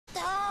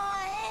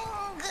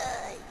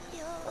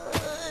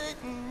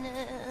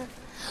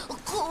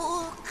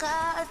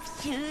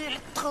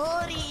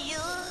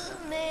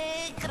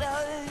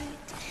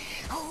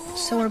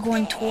So we're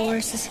going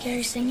towards the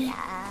scary singing?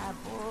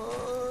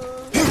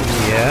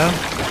 Yeah.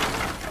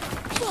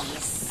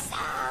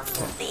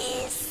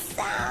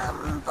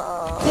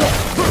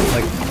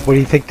 Like, what do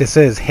you think this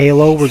is?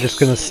 Halo? We're just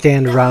gonna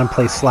stand around and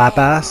play slap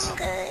ass?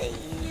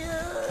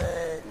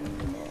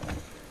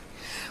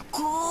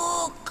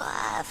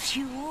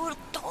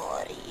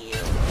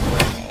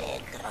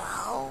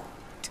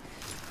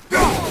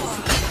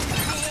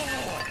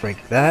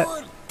 Break that.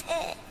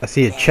 I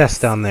see a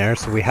chest down there,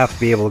 so we have to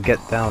be able to get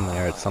down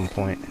there at some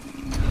point.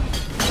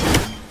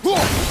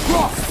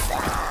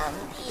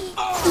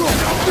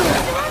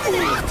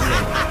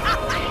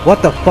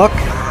 What the fuck?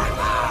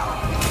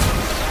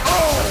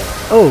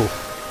 Oh.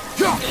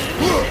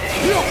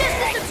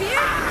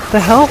 The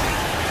hell?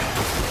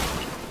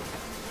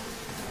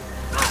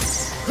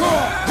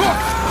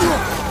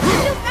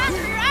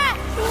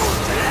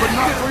 But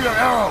not for your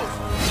arrows!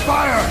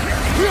 Fire!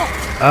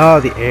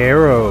 Oh, the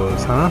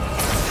arrows, huh?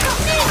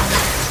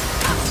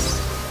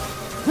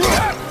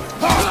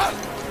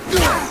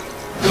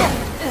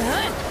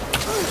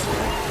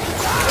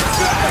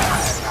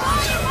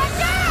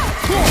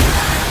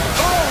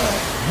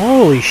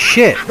 Holy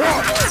shit!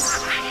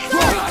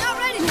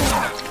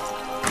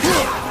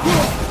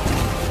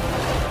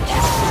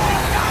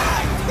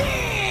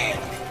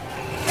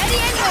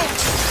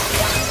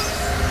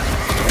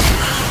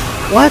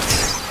 What?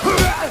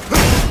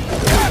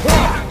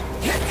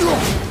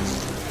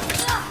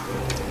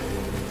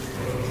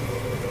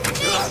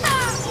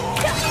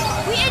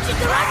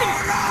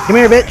 Come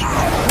here, bitch!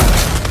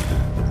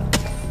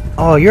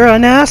 Oh, you're a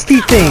nasty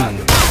thing!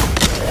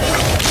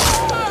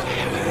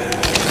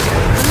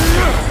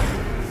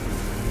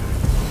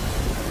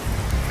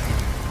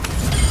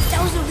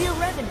 That was a real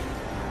revenant.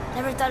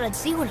 Never thought I'd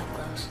see one up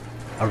close.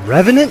 A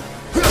revenant?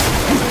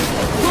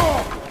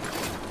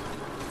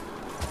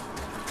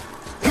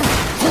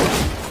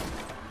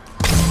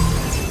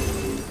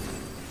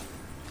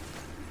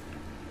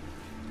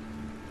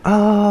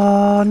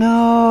 Oh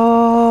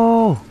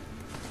no!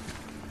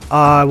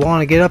 I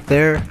want to get up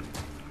there.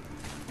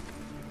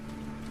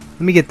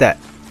 Let me get that.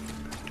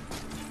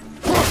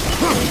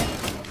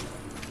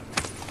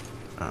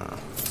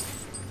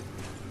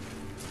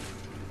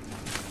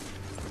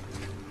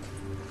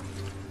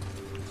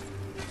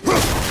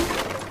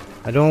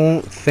 I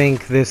don't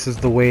think this is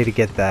the way to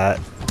get that.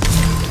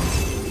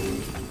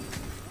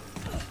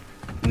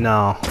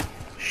 No.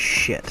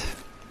 Shit.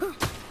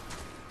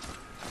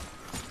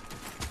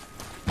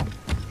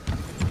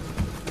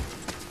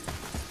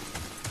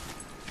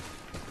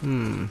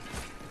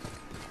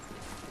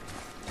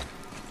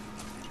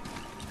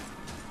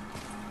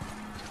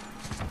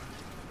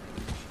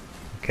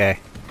 Okay.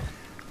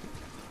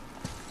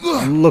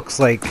 Looks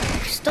like...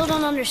 Still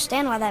don't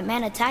understand why that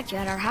man attacked you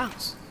at our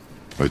house.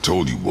 I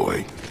told you,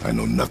 boy. I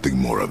know nothing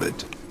more of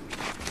it.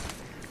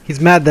 he's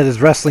mad that his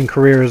wrestling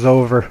career is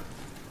over.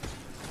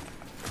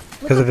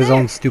 Because of his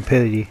own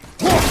stupidity.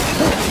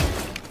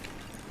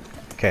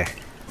 Okay.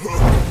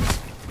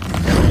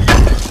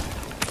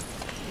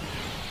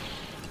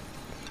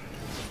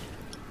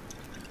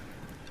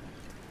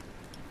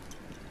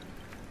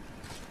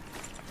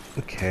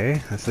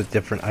 Okay, that's a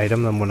different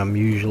item than what I'm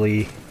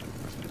usually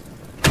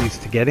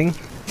used to getting.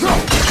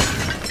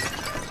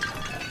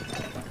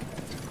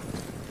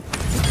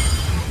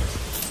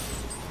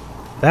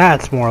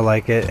 That's more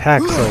like it.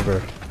 Hack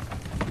silver.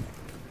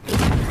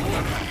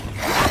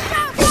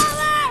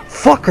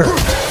 Fucker!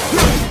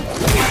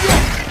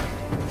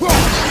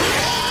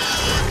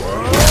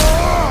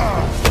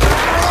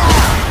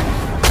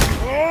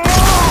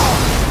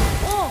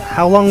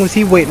 How long was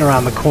he waiting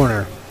around the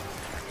corner?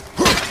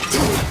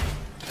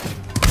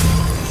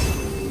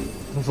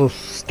 Those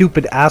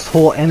stupid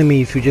asshole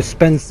enemies who just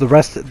spends the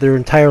rest of their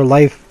entire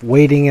life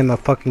waiting in the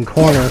fucking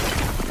corner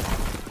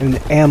in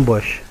an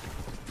ambush.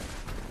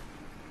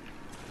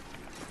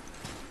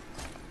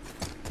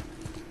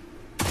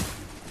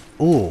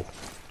 Ooh.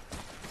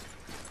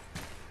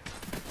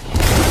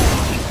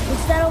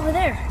 What's that over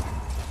there?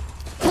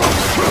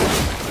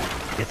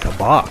 It's a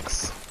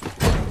box.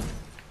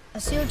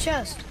 A sealed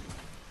chest.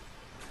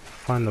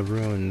 Find the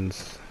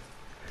ruins.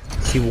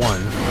 See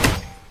one.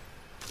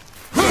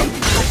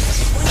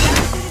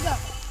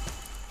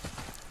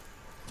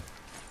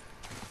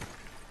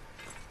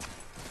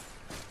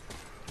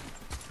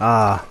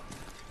 Ah.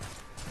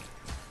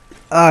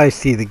 I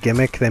see the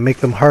gimmick. They make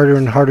them harder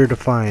and harder to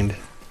find.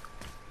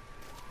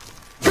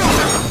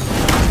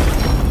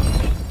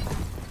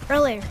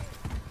 Earlier,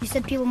 you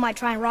said people might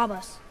try and rob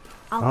us.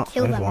 I'll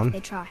kill them if they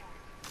try.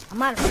 I'm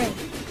not afraid.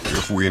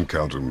 If we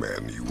encounter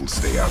men, you will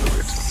stay out of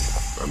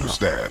it.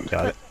 Understand?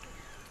 Got it.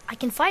 I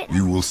can fight now.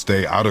 You will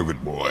stay out of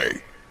it,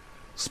 boy.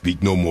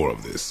 Speak no more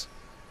of this.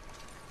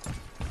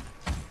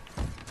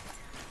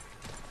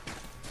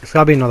 There's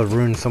gotta be another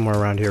rune somewhere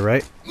around here,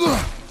 right?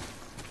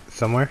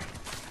 Somewhere?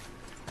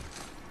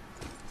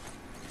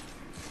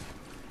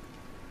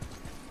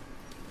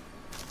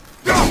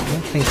 I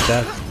don't think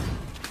that's...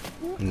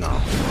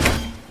 No.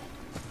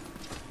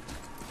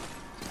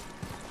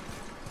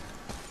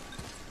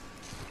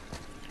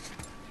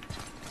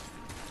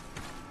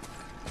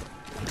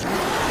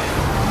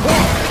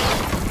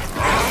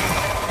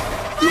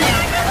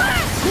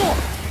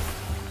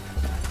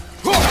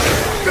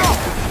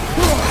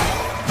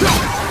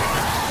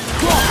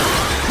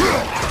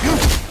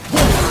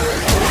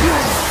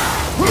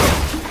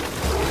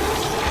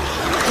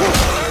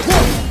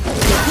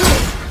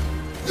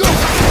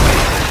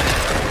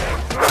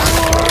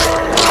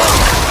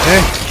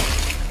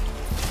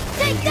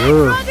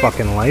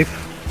 fucking life.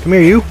 Come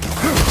here, you.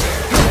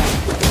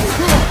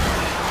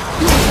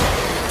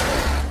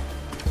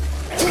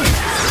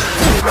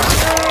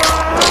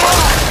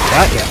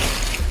 Got ya.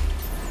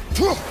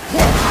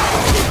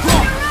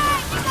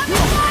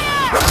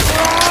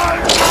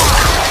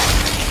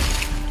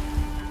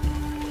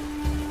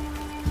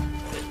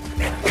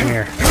 Come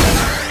here.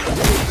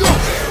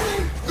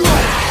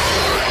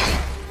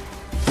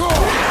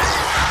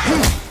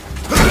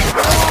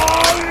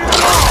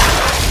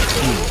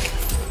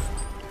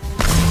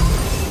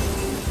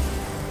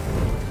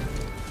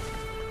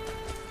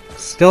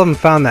 Still haven't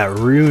found that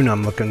rune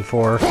I'm looking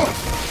for.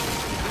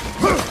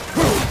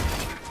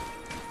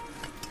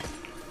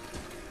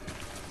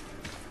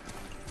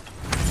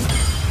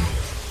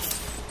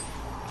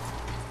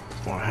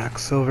 More hack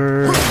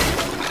silver.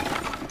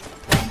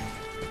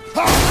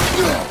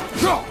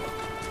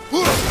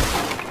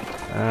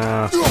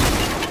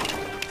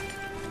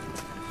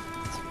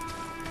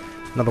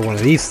 Another one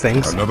of these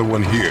things. Another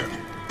one here.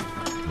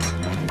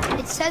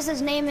 It says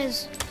his name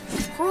is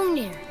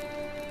Hrungnir.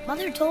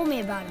 Mother told me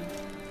about him.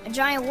 A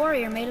giant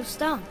warrior made of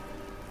stone.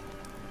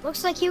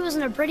 Looks like he was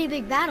in a pretty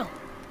big battle.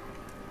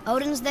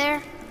 Odin's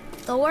there,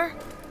 Thor,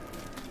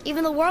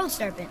 even the World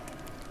Serpent.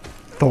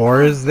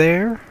 Thor is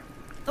there?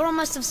 Thor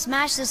must have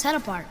smashed his head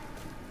apart.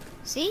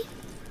 See?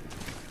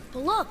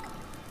 But look,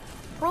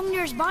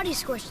 Hrungnir's body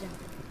squished him.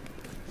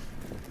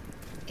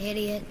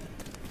 Idiot.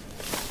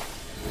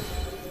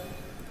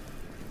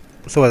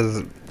 So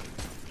is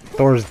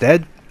Thor's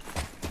dead?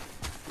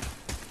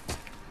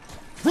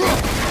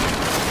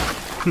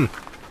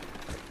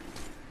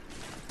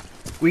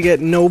 We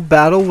get no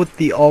battle with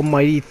the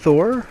almighty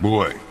Thor?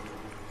 Boy.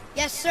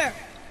 Yes, sir.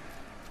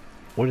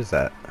 What is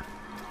that?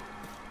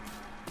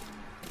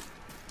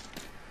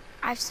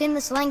 I've seen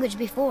this language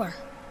before.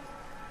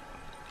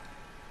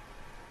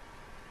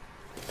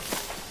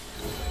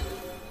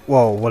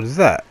 Whoa, what is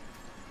that?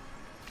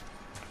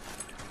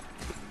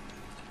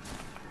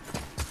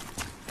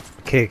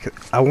 Okay,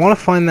 I want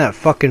to find that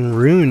fucking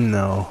rune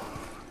though.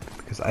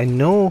 Because I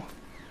know...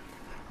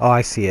 Oh,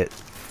 I see it.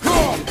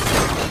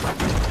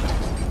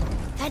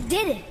 That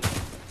did it.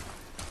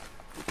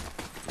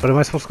 But am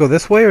I supposed to go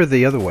this way or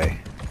the other way?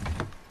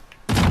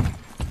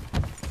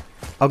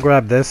 I'll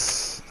grab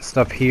this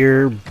stuff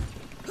here.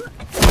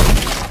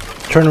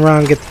 Turn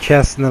around, get the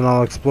chest, and then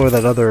I'll explore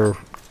that other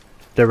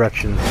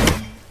direction.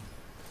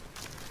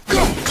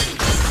 That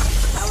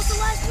was the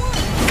last one.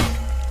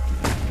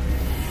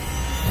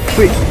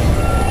 Sweet.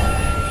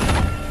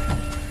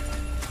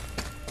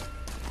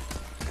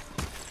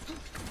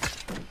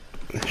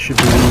 Should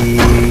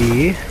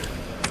be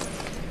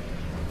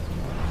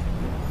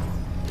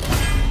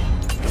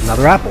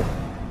another apple.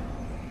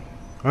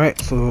 Alright,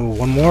 so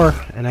one more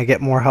and I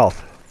get more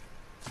health.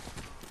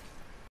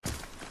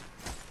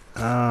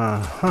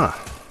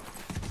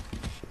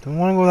 Don't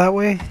want to go that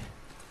way.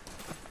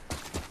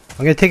 I'm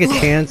gonna take a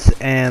chance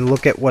and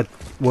look at what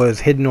was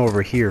hidden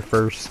over here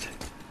first.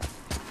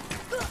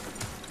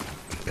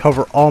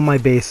 Cover all my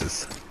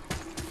bases.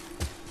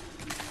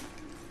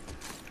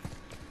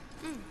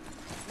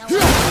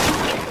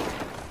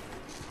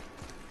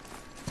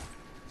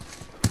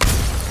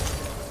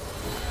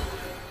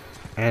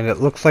 And it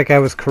looks like I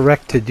was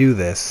correct to do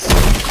this,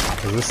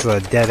 because this is a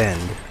dead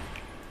end.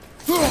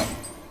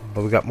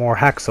 But we got more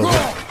hack silver.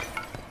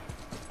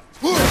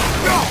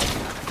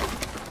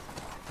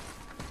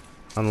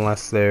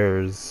 Unless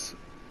there's...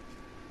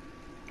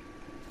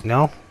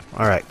 No?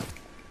 Alright.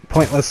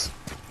 Pointless.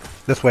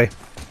 This way.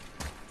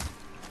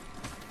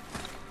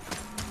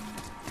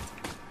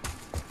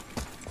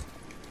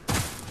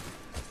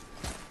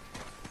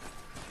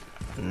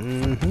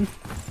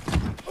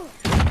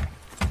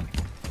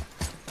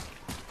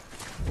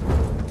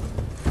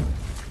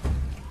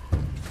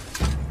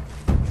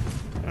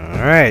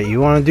 Alright, you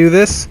want to do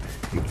this?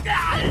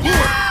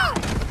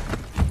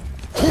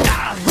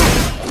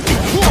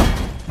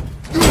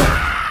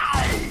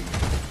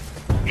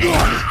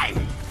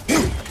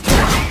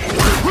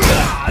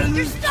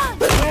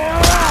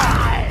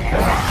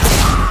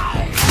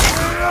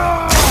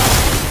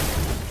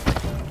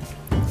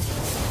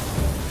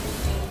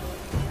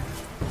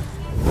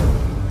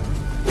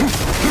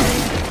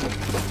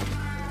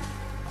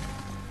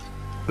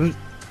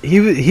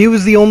 He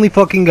was the only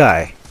fucking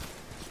guy.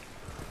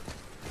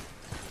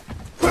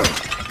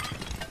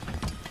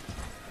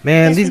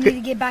 Man, these need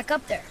to get back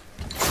up there.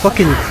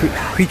 fucking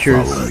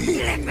creatures.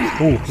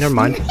 Oh, never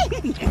mind.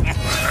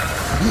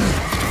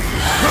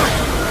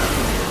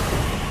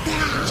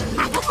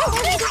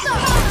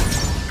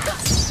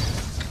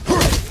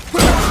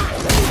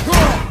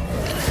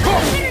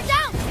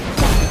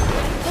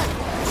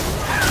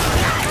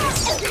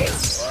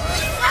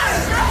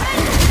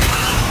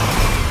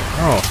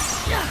 Oh.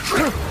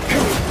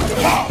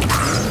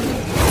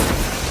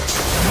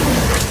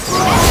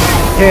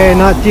 Okay,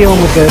 not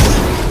dealing with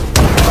this.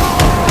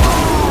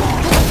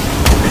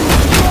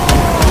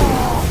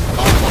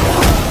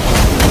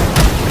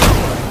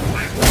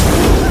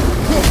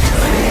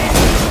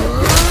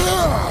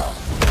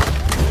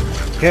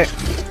 Okay.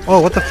 Oh,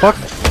 what the fuck?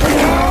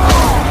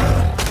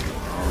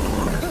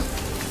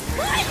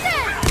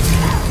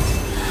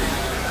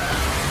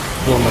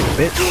 Blow him like a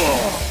bitch.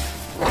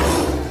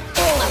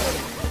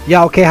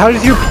 Yeah, okay, how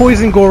does your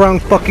poison go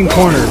around fucking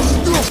corners?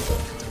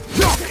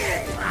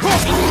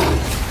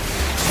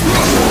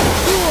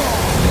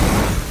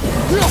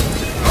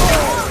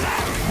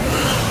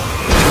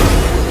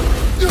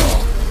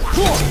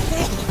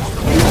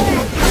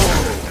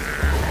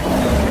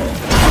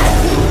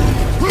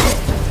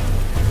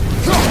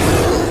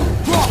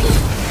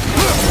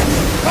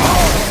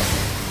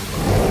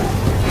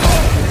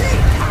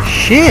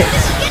 Shit!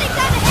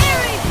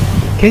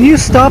 Can you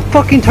stop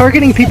fucking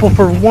targeting people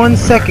for 1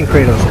 second,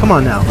 Kratos? Come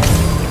on now.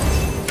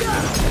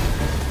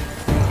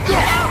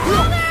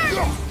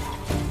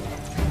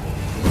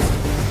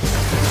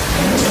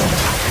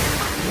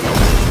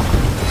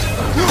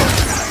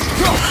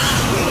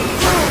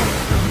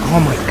 Oh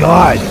my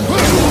god.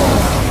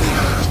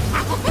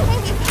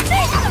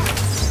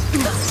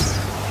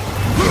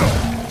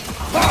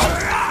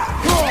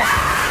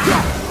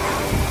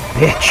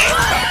 Bitch.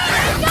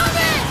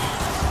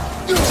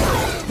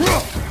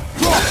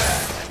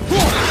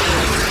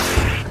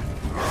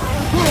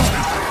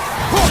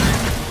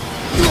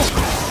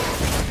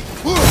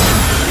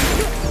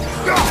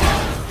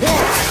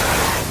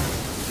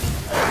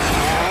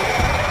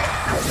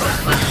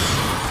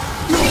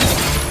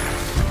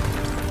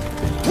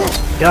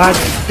 God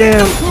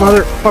damn,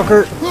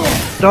 motherfucker.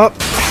 Stop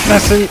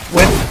messing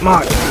with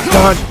my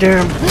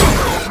goddamn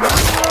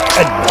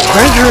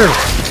adventure.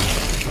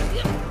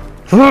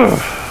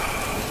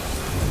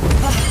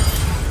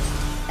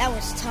 That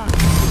was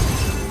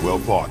tough. Well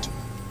fought.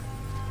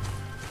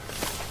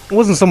 It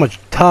wasn't so much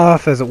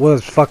tough as it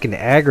was fucking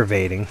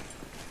aggravating.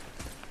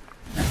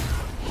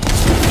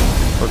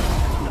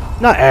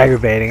 Not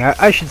aggravating,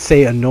 I should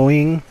say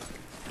annoying.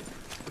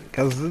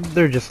 Because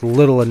they're just a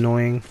little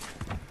annoying.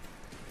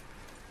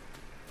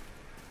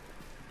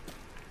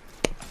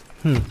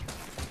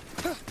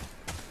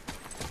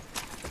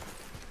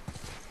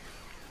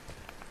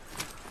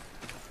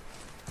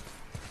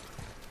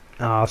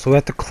 So we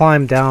have to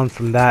climb down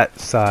from that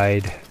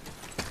side.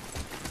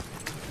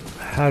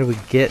 How do we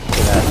get to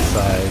that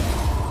side?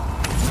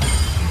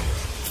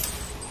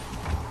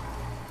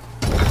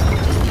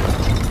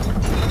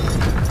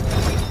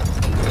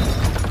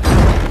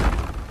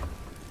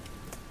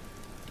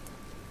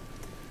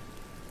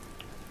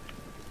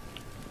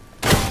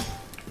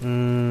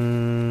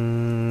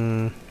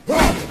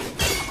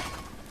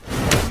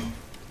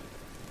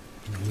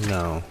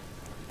 No.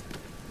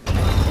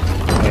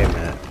 Wait a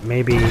minute.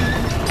 Maybe.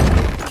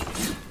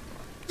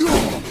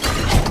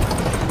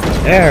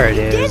 There it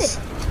is.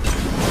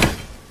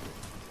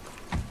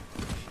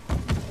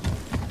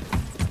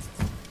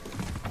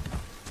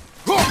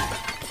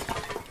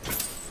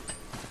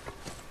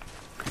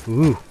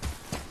 Ooh.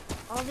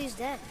 All these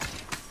dead.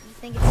 You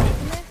think it's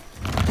safe in there?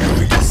 I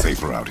think it's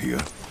safer out here.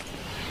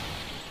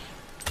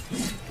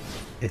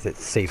 Is it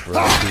safer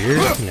out here?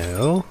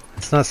 No.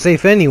 It's not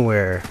safe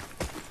anywhere.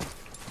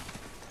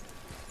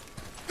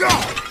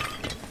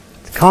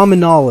 It's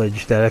common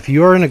knowledge that if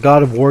you're in a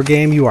God of War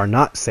game, you are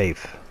not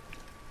safe.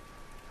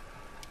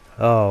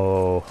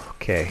 Oh,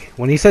 okay.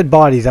 When he said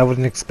bodies, I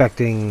wasn't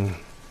expecting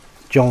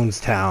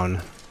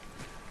Jonestown.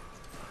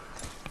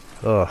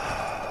 Ugh.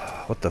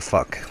 What the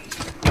fuck?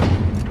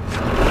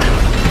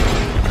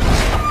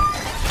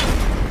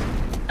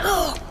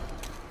 Oh,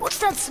 what's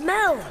that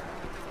smell?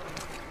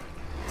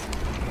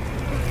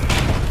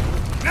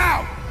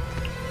 Now!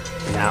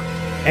 Now,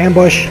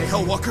 ambush. Hey,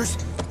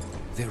 Hellwalkers!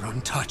 They're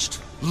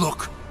untouched.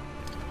 Look!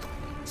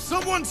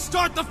 Someone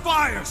start the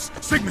fires!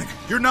 Sigmund,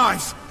 your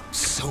knives!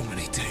 So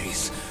many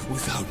days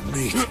without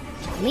meat.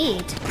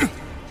 Meat?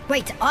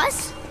 Wait,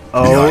 us?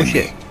 Oh Behind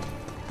shit. me.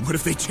 What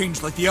if they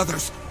change like the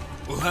others?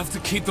 We'll have to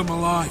keep them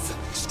alive.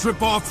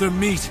 Strip off their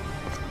meat.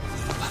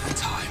 A little at a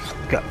time.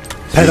 Got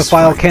This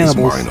pedophile fight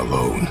cannibals. is mine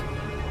alone.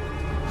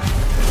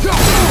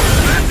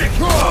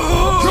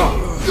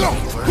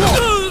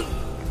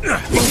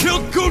 He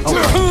killed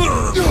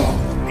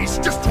Gunther! He's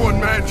just one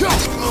man.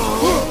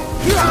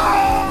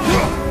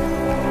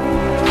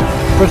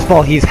 First of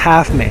all, he's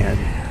half man.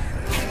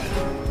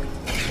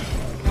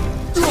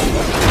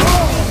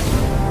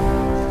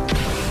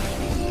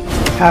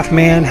 Half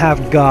man, half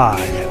god,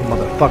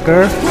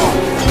 motherfucker.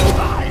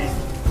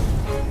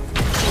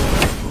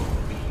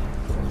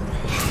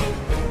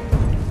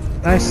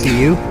 I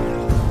see you.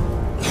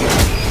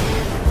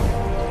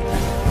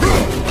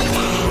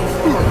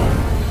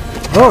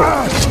 Oh!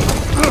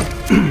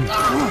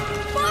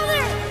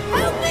 Father,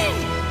 help me!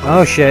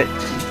 Oh shit.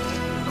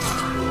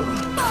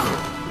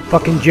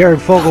 Fucking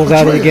Jared Fogel's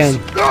at it again.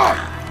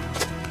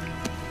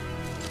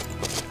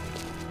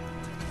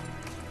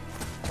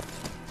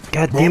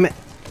 God damn it.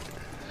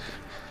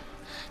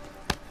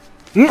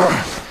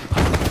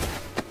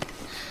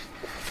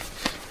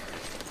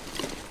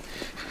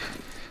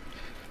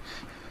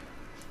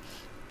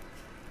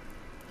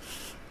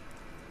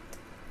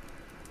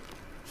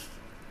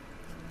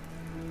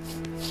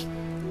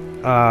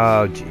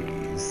 Oh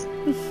jeez.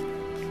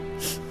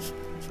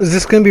 Is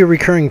this gonna be a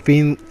recurring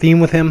theme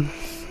with him?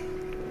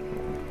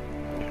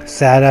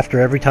 Sad after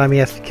every time he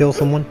has to kill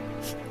someone?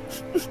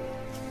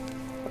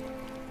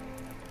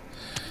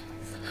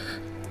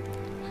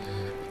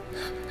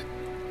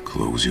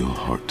 close your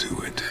heart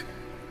to it.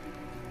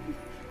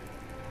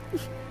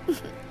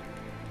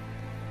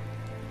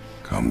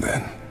 Come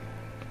then.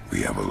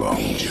 We have a long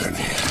journey.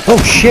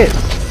 Oh shit!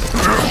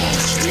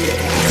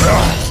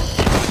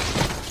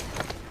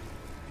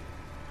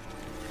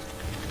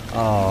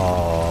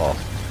 Oh.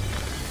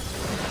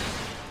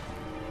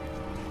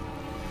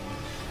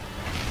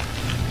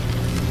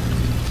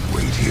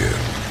 Wait here.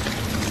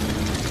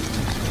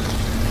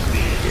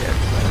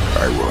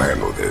 I will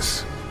handle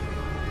this.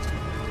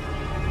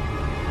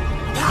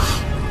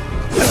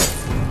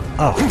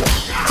 Oh.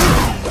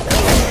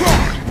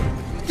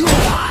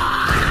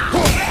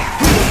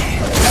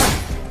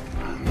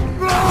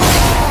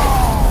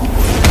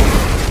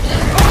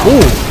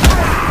 Ooh,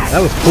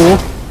 that was cool.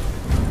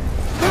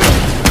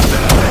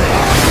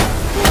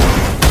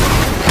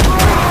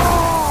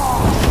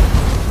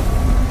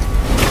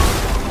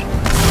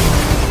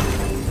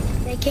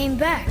 They came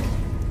back.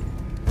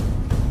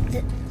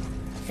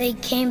 They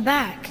came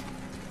back.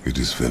 It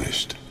is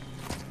finished.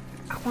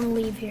 I want to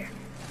leave here.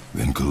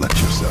 Then collect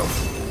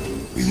yourself.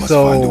 We must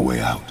So- find a way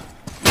out.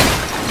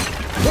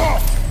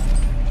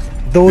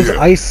 Those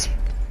Yeah.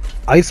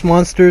 ice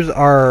monsters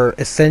are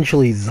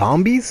essentially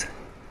zombies?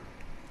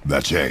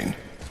 That chain.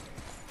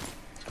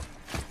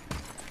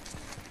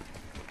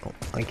 Oh,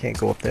 I can't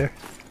go up there.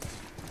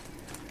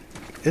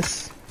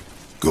 This?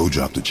 Go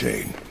drop the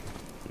chain.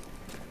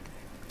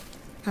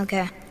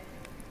 Okay.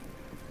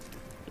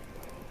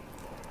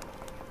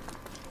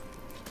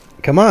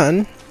 Come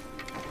on.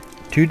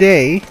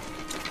 Today.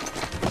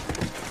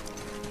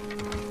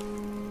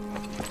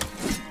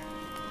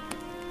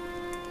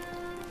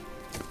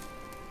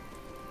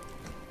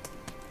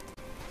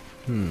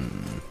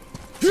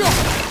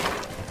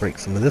 Break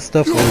some of this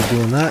stuff while we're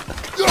doing that.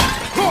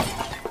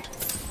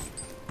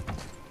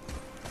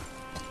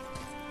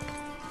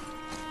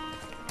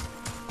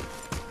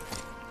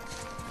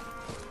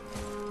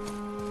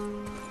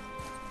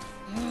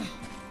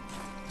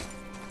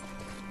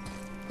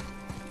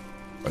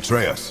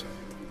 Atreus.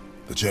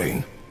 The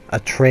chain.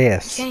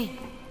 Atreus. Chain.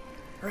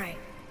 Right.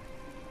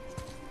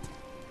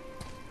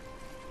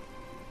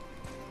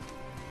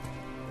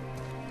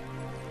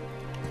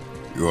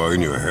 You are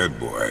in your head,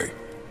 boy.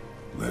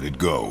 Let it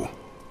go.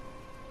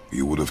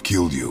 He would have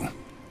killed you.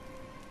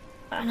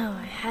 I know,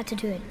 I had to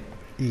do it.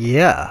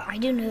 Yeah. I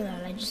do know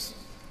that, I just...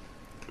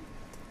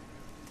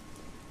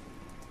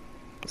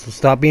 So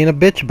stop being a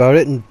bitch about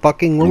it and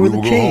fucking We lower will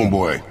the go chain. home,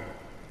 boy.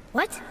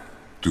 What?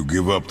 To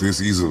give up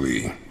this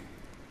easily.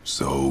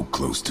 So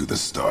close to the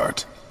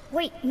start.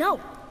 Wait, no.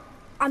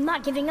 I'm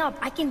not giving up.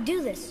 I can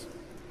do this.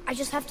 I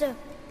just have to,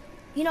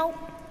 you know,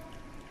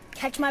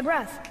 catch my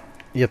breath.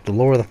 You have to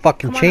lower the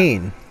fucking Come on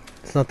chain.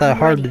 It's not that I'm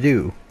hard ready. to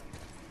do.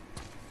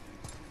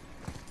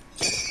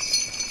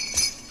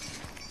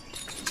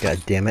 God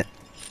damn it.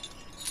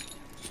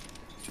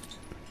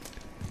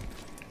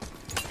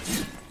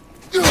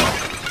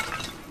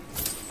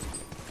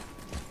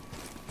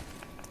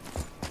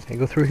 Can I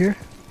go through here?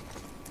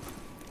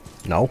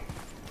 No.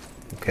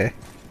 Okay.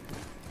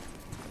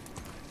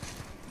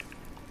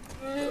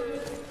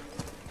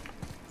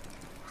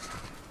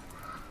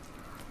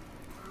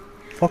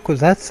 Fuck was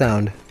that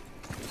sound?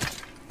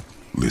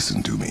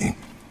 Listen to me.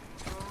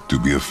 To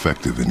be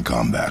effective in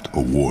combat,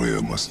 a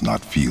warrior must not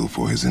feel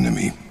for his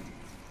enemy.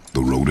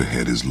 The road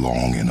ahead is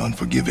long and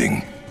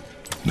unforgiving.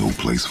 No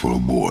place for a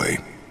boy.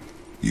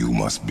 You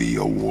must be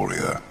a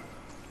warrior.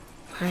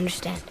 I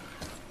understand.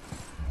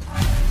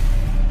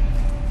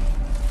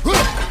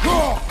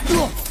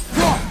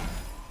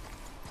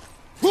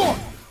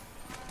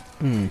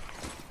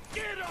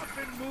 Get up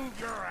and move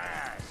your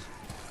ass!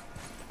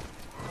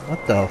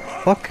 What the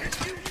fuck?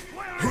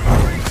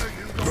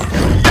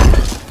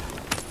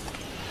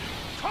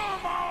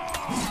 Come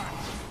on!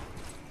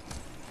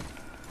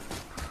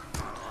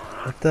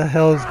 What the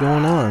hell is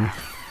going on?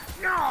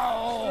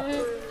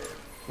 No!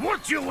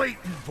 What you waiting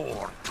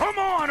for? Come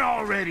on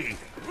already!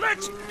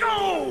 Let's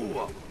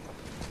go!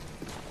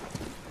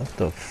 What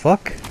the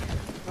fuck?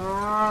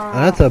 Oh,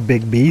 that's a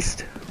big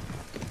beast.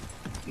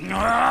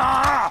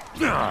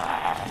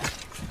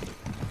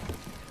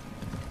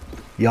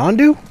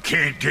 Yondu?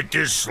 Can't get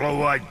this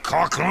slow-eyed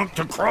cocklump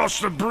to cross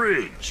the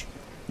bridge.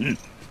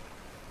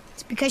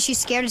 It's because she's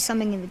scared of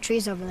something in the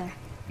trees over there.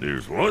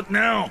 There's what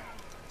now?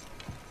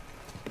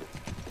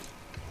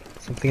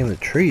 Something in the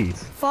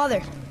trees.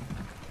 Father,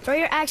 throw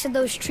your axe at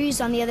those trees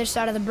on the other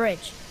side of the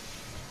bridge.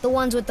 The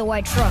ones with the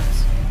white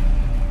trunks.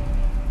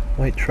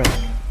 White truck.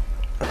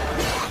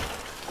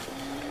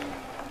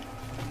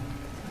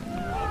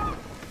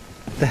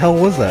 What the hell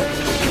was that?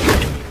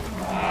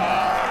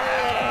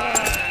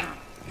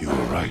 You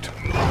were right.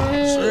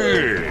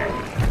 Say,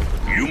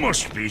 you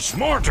must be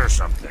smart or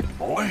something,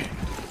 boy.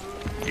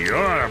 You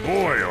are a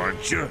boy,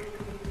 aren't you?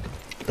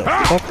 The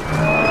fuck?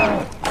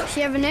 Does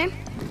she have a name?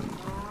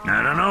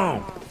 I don't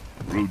know.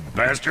 Rude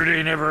bastard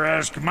ain't ever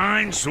asked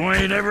mine, so I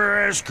ain't ever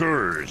asked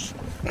hers.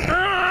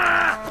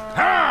 Ah!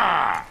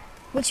 Ha!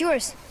 What's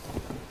yours?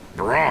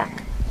 Brock.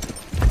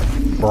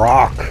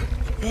 Brock.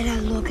 Vera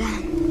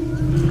Logan.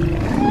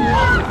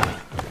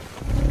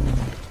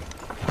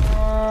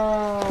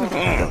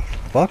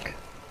 Fuck?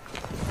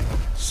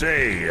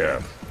 Say,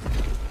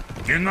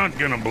 you're not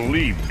gonna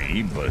believe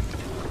me, but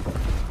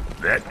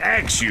that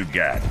axe you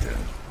got,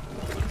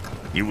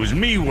 it was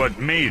me what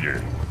made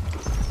her.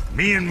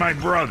 Me and my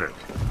brother.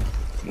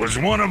 Was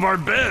one of our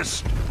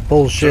best.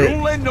 Bullshit. So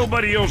don't let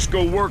nobody else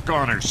go work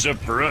on her except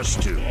for us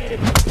two.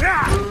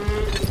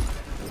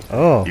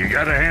 Oh. You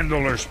gotta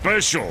handle her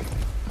special,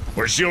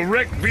 or she'll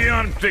wreck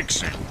beyond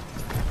fixing.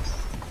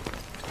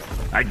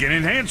 I can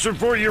enhance her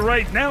for you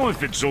right now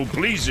if it so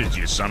pleases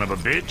you, son of a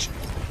bitch.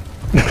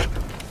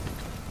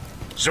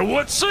 So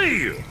what say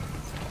you?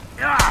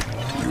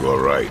 You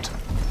are right.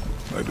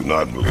 I do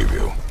not believe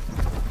you.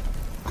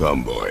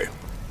 Come, boy.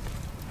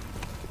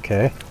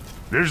 Okay.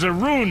 There's a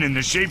rune in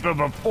the shape of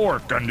a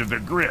fork under the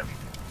grip.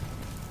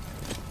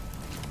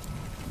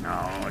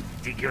 No,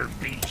 digger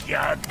beach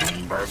yard.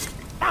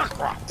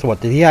 So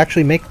what, did he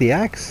actually make the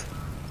axe?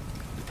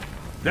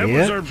 That Yeah.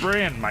 was our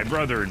brand, my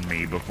brother and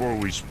me, before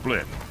we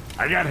split.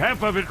 I got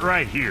half of it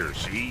right here,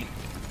 see?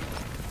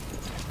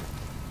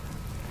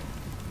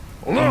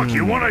 Look,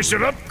 you want I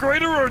should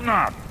upgrade her or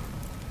not?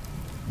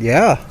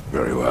 Yeah,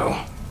 Very well.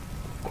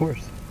 of course.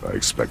 I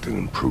expect an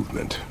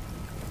improvement.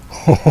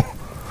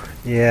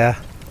 Yeah.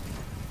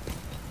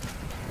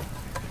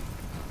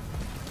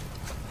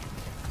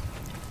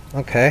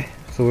 Okay,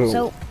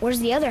 So, where's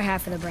the other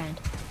half of the brand?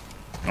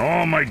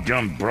 Oh, my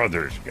dumb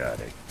brother's got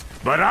it.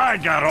 But I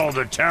got all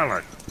the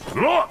talent.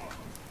 Look!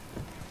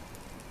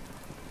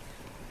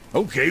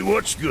 Okay,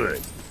 what's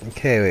good?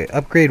 Okay, wait.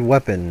 Upgrade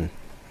weapon.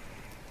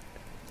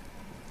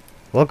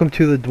 Welcome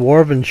to the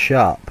Dwarven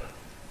Shop.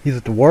 He's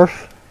a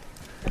dwarf.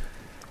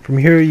 From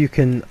here you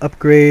can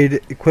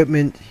upgrade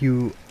equipment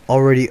you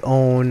already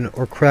own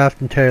or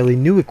craft entirely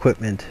new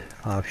equipment.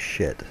 Oh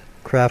shit.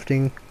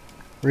 Crafting?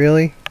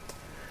 Really?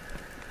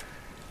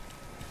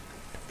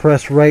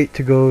 Press right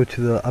to go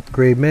to the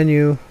upgrade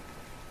menu.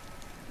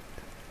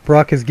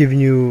 Brock has given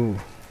you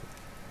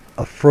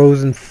a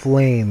frozen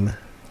flame.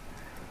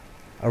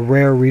 A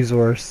rare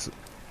resource.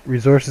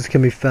 Resources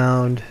can be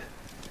found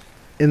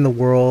in the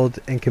world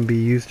and can be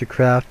used to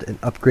craft and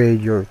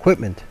upgrade your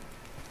equipment.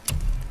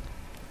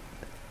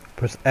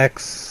 Press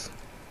X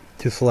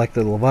to select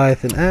the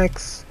Leviathan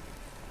axe.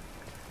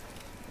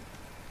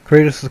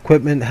 Kratos'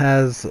 equipment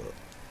has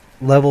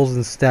levels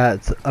and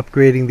stats.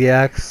 Upgrading the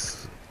axe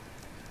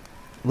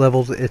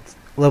levels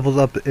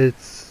up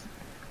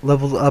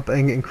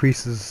and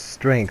increases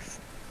strength,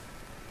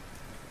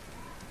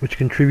 which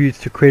contributes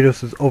to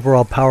Kratos'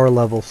 overall power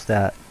level and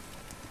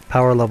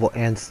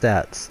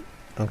stats.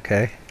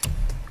 Okay.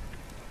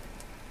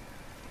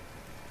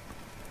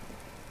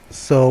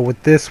 So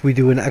with this we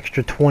do an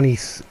extra 20,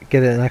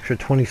 get an extra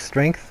 20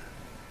 strength.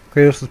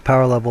 Kratos'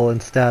 power level and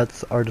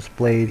stats are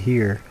displayed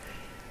here.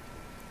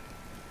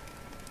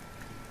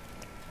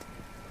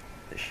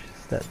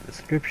 Stat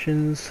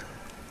descriptions.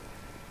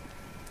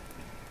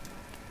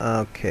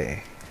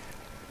 Okay.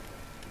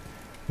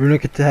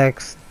 Runic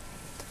attack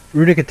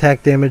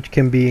damage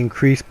can be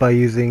increased by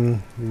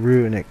using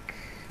runic.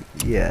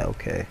 Yeah,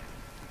 okay.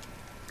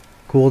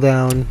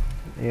 Cooldown,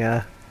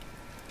 yeah.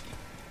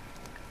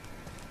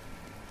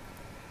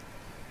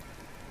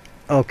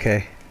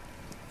 Okay.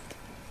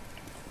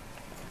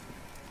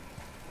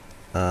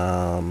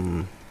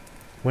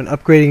 When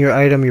upgrading your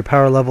item, your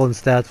power level and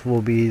stats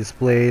will be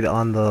displayed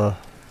on the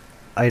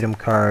item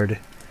card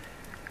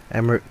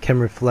and can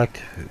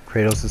reflect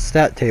Kratos'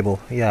 stat table.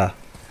 Yeah.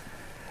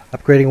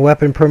 Upgrading a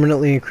weapon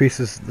permanently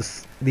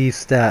increases these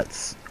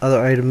stats. Other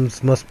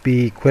items must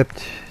be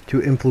equipped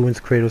to influence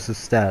Kratos'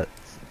 stats.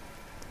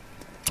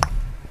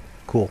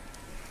 Cool.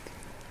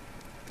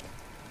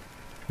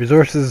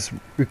 Resources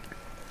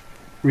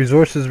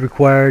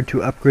required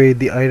to upgrade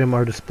the item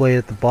are displayed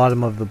at the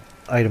bottom of the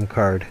item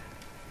card.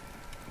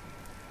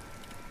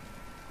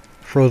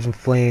 Frozen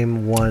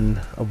Flame 1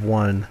 of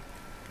 1.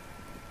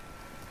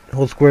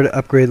 Hold square to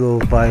upgrade the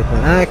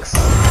Leviathan axe.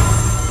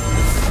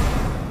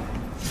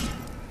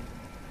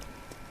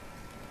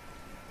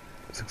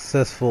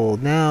 Successful.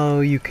 Now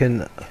you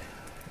can...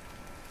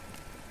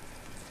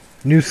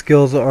 New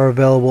skills are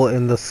available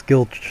in the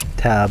skill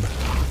tab.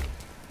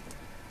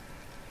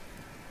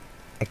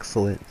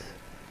 Excellent.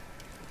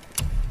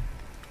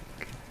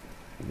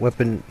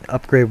 Weapon,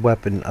 upgrade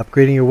weapon.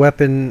 Upgrading your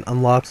weapon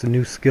unlocks a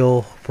new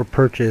skill for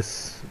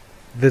purchase.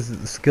 Visit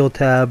the skill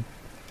tab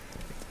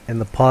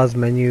and the pause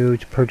menu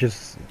to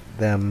purchase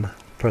them.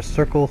 Press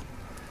circle.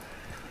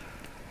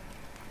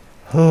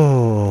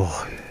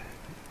 Oh.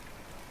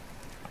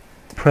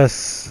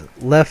 Press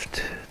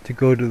left to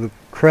go to the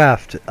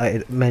craft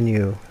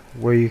menu,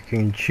 where you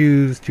can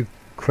choose to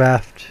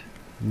craft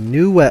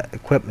new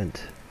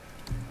equipment.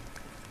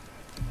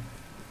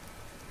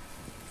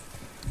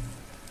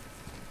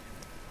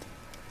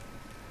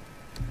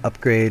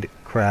 Upgrade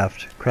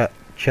craft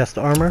chest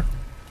armor.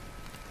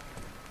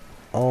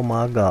 Oh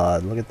my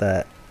god, look at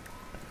that.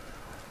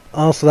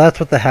 Oh, so that's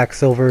what the hack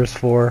silver is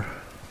for.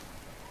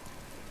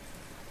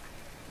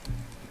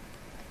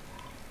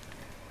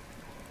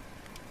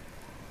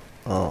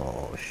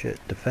 Oh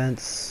shit,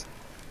 defense,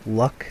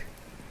 luck.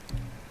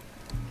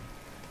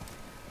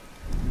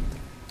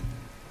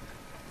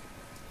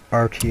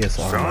 RTS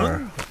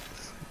armor.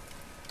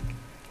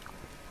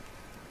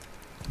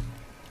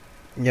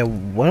 Yeah,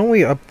 why don't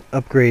we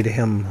upgrade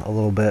him a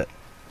little bit?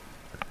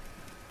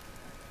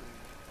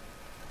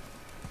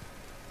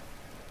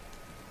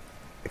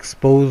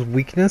 Expose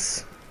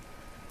weakness.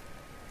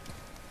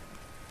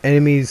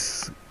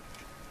 Enemies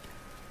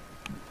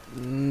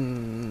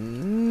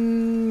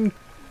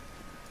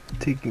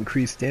take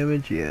increased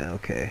damage. Yeah,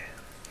 okay.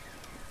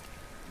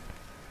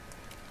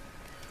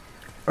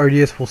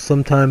 RDS will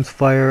sometimes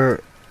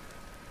fire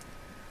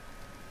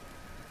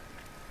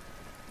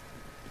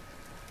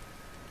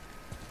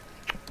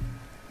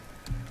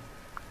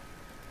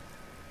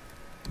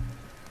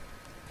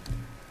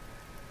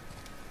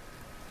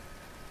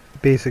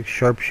basic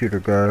sharpshooter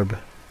garb.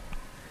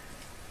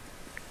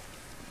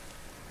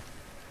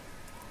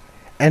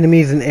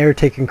 Enemies in air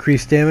take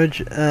increased damage.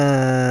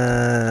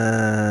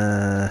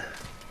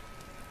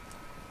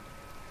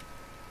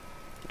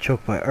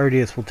 Choked by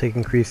RDS will take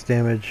increased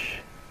damage.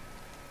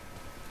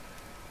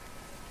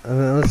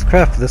 Let's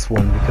craft this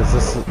one because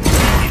this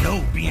You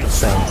know, being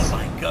small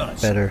like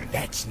us, better.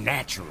 that's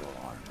natural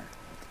armor.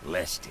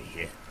 Less to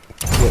hit.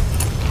 Equip.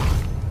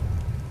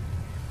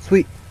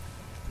 Sweet.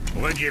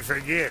 What'd you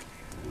forget?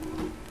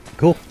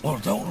 Cool. Well,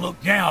 don't look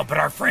now, but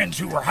our friends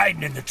who were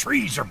hiding in the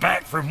trees are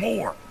back for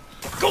more.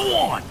 Go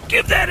on,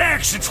 give that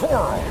axe a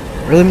twirl.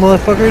 Really,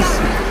 motherfuckers?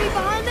 Enemy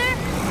behind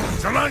there?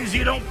 So long as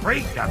you don't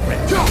break nothing.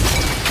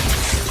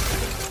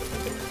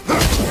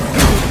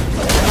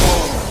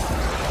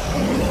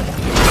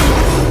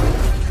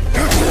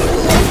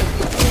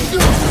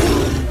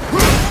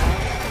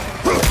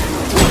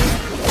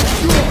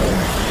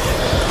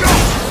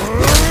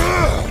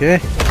 Okay.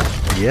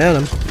 Get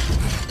him.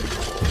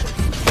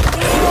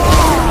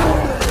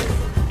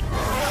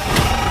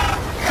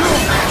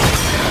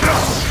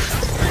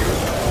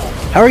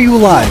 How are you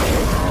alive?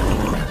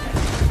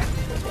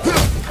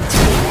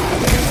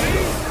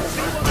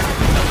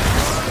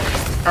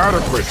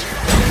 Adequate.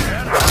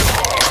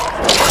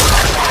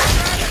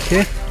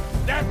 Okay.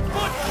 That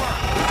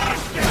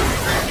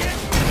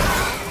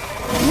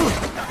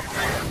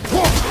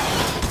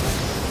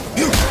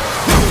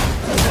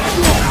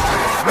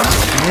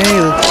Hey,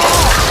 let's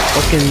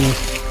fucking...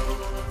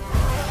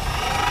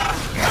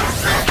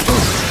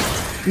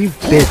 You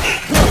bitch.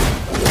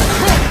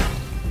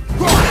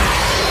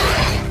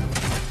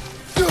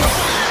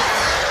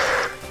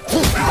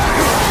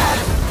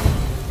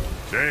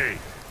 Say,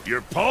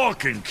 your paw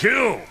can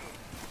kill.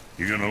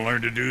 You gonna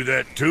learn to do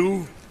that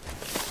too?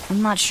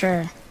 I'm not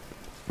sure.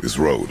 This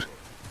road,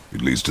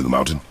 it leads to the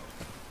mountain.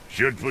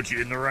 Should put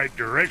you in the right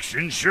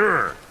direction,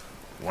 sure.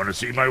 Want to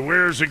see my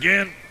wares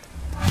again?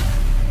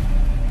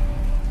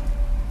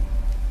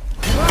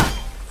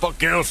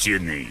 Fuck else you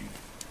need?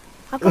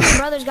 How come your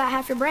brother's got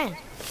half your brand?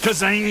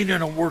 Cause I ain't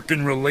in a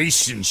working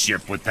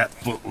relationship with that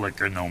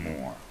footlicker no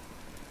more.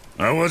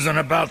 I wasn't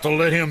about to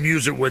let him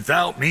use it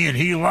without me, and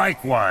he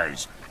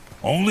likewise.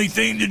 Only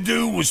thing to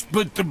do was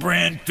split the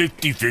brand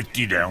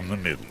 50-50 down the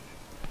middle.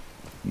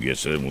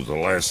 Guess that was the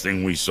last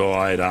thing we saw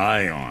eye to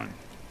eye on.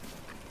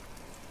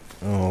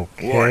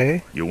 Okay.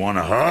 What? You want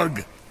a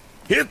hug?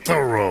 Hit the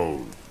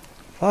road.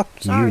 Fuck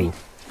Sorry. you.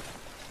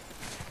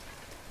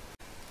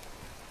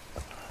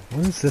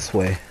 What is this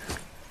way?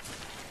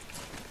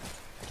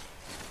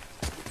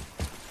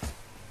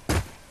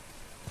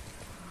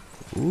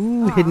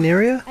 Ooh, Aw, hidden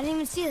area? I didn't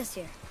even see this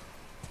here.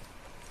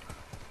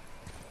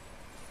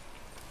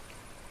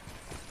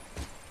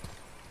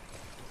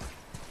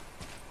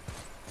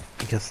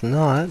 Guess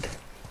not.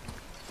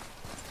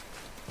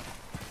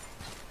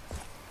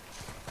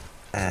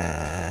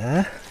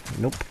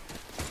 Nope.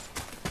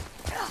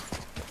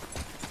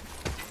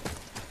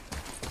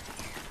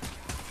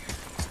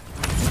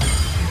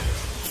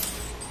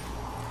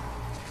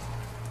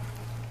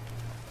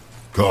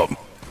 Come.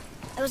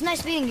 It was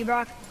nice meeting you,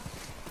 Brock.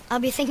 I'll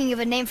be thinking of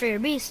a name for your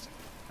beast.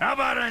 How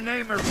about I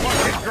name her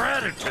fucking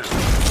Gratitude?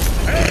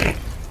 Hey,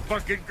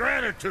 fucking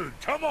Gratitude,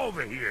 come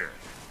over here.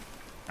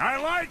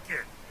 I like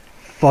it.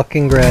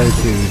 Fucking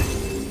gratitude.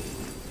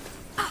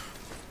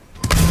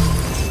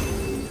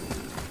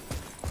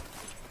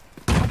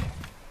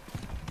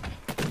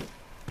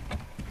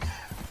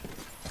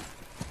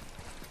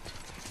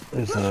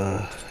 There's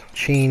a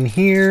chain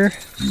here.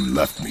 You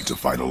left me to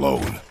fight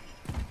alone.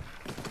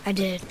 I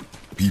did.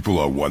 People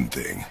are one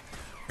thing.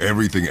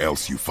 Everything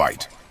else you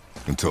fight.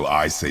 Until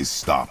I say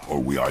stop or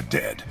we are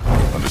dead.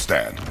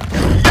 Understand?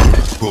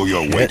 Pull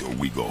your weight or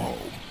we go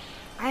home.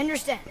 I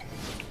understand.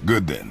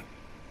 Good then.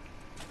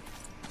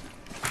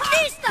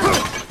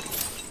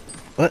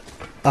 What?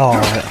 Oh.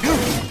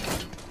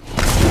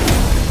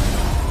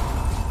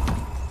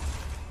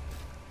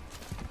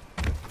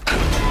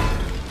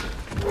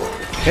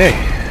 Okay.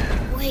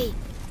 Wait,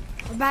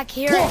 we're back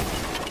here.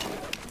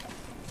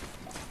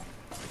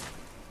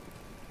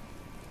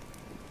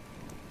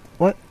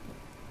 What?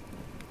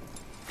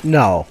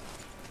 No.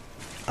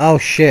 Oh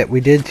shit,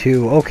 we did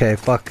too. Okay,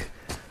 fuck.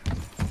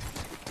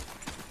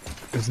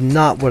 It's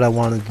not what I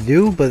wanted to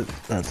do, but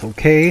that's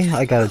okay.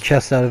 I got a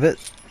chest out of it.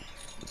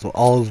 So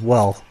all is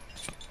well.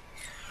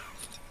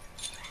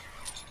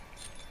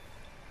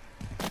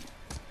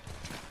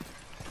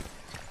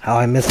 How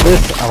I missed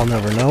this, I'll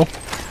never know.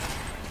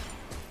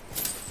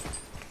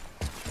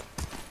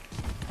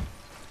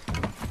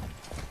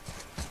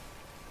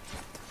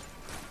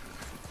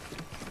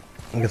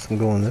 I guess I'm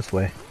going this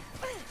way.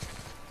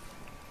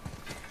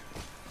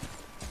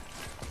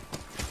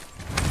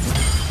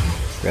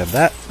 Grab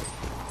that.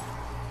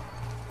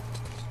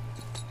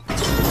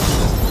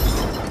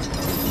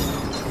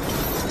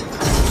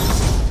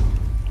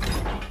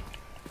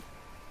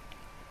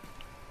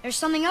 There's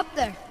something up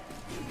there.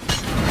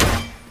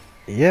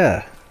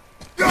 Yeah.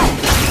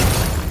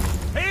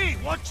 Hey,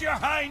 watch your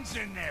hinds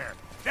in there.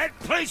 That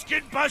place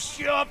can bust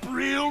you up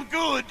real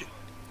good.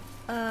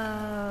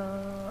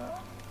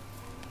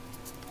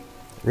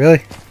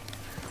 Really?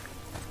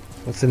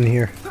 What's in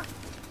here?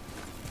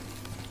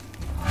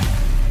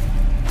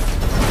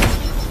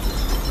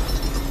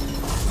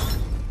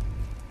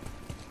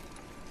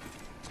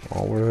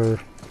 Well, we're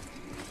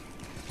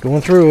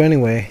going through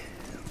anyway.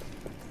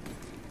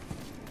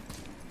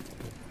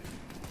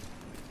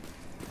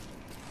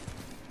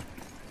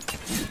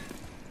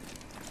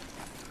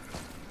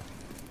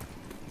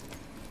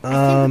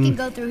 I think we can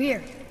go through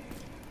here.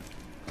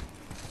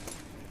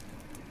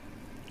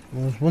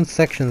 Well, there's one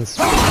section that's...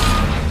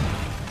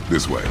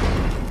 This way.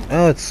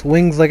 Oh, it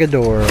swings like a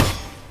door.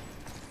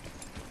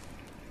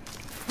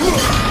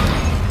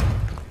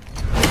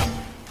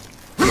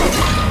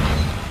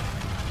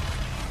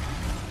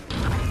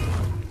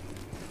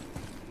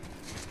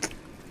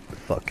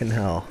 Fucking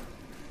hell.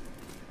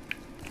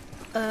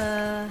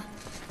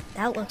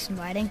 That looks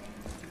inviting.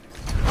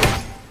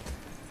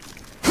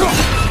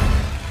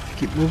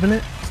 Keep moving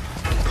it.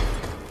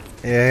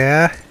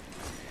 Yeah.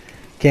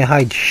 Can't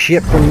hide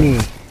shit from me.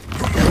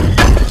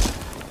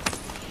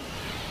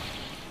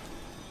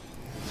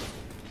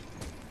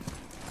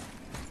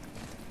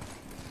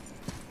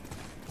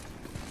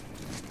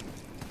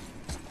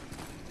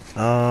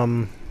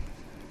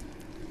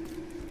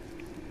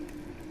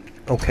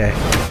 Okay.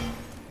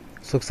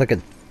 This looks like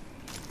it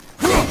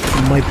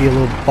might be a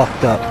little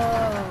fucked up.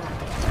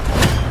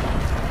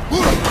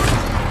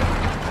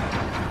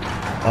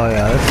 Oh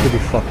yeah, this could be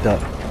fucked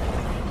up.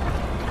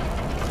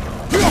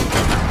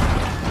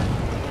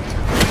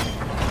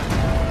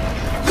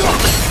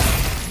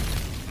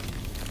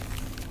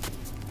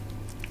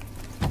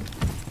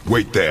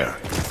 Wait there.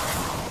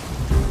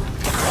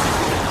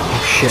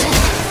 Oh, shit.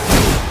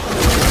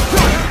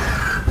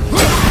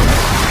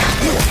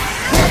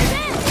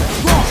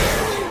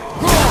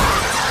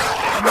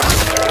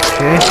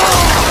 Okay.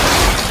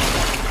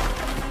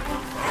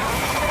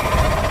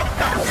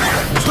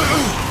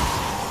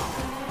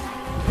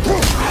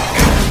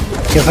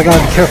 Guess I gotta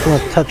be careful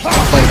not to touch the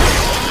spikes.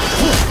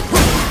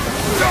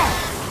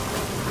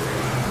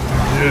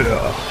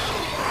 Yeah.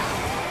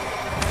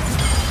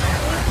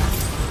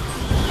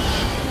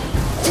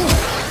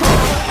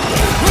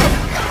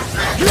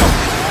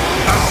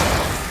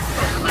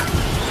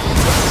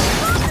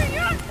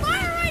 You're on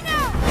fire right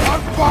now!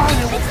 I'm fine!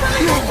 It's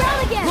coming back down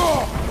again!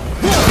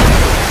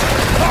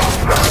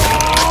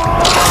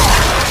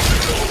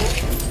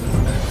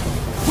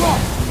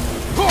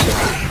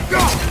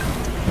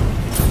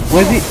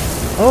 Why is he?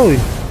 Oh,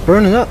 he's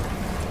burning up.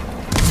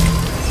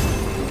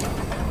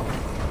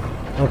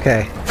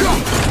 Okay.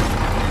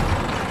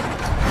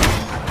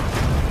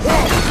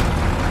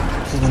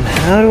 So then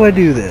how do I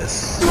do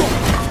this?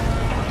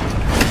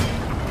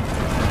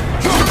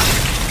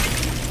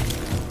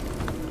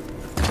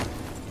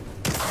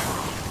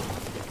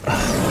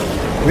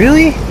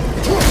 Really?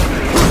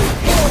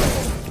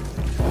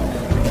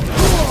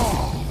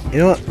 You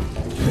know what?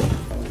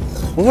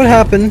 What would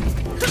happen?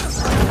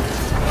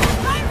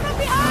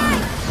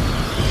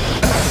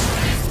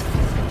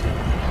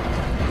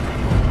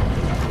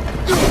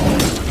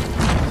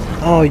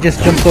 Oh, he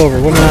just jumped over.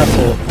 What an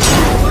asshole.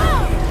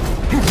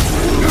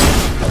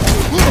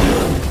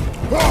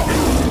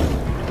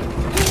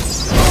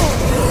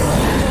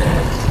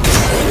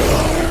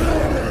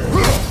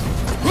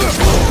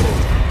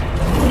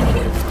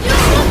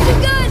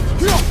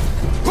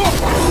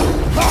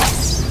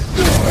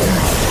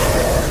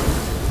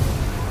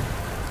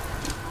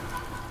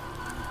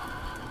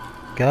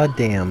 God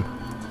damn.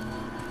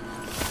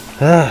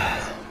 If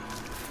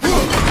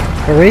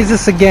I raise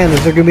this again,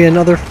 is there gonna be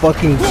another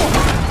fucking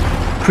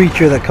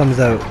creature that comes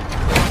out?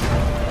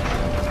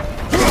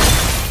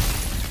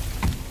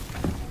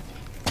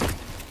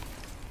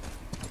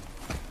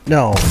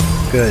 No.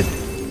 Good.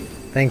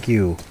 Thank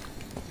you.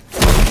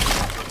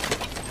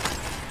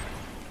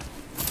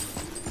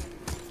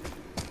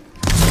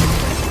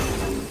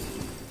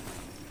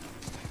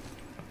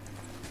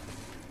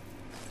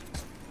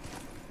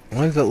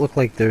 Why does it look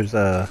like there's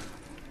a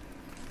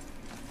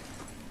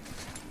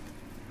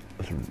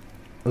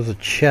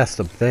chest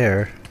up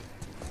there?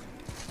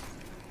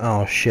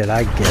 Oh shit,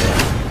 I get it.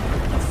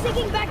 It's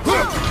sinking back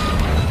down!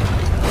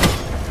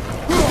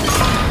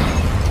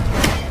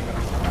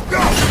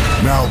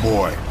 Now,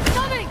 boy.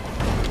 Coming!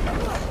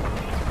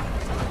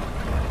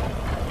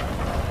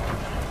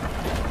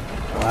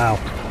 Wow.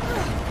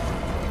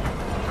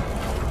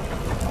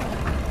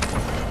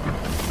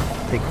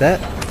 Take that.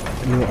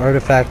 New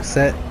artifact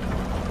set.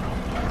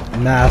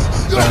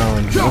 Masks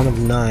found. 1 of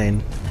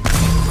 9.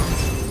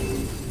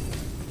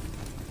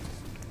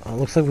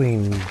 Looks like we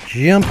can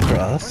jump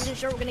across. Wasn't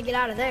sure we're gonna get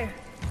out of there.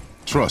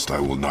 Trust I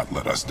will not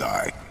let us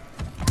die.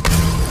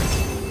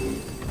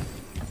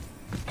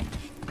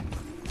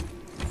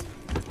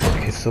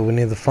 Okay, so we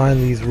need to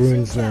find these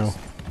runes now.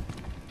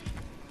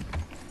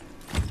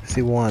 I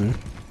see one.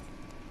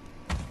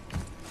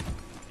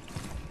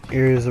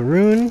 Here's a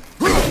rune.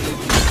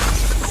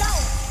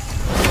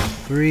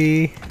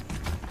 3.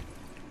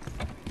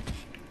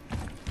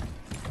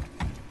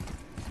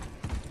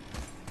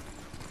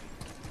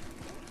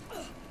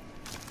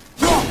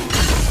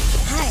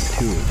 Hey,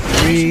 2,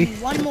 3.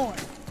 one more.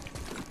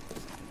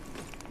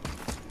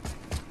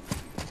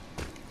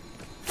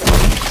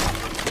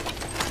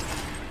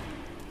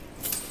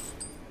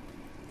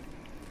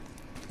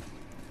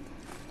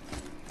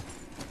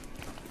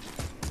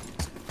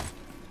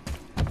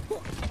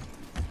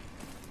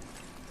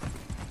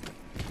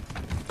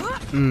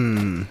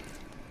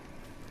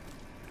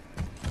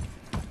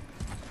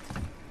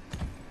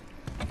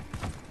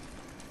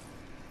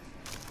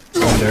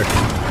 Under.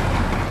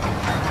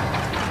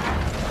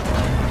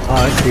 Oh,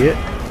 I see it.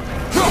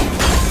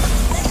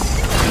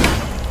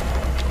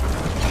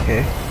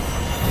 Okay.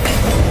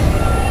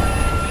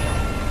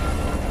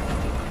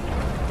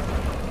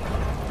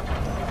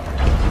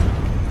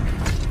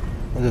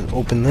 I'll just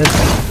open this.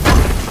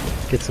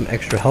 Get some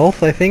extra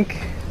health, I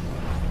think.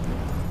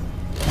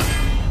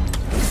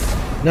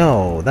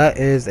 No, that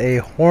is a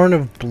Horn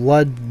of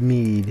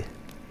Bloodmead.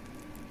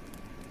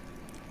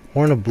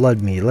 Horn of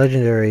Bloodmead,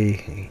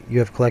 legendary. You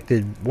have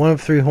collected 1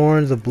 of 3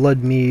 horns of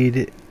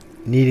Bloodmead,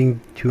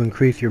 needing to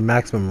increase your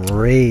maximum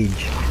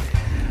rage.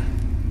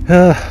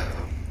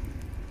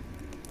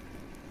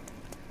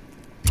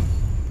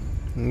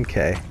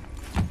 Okay.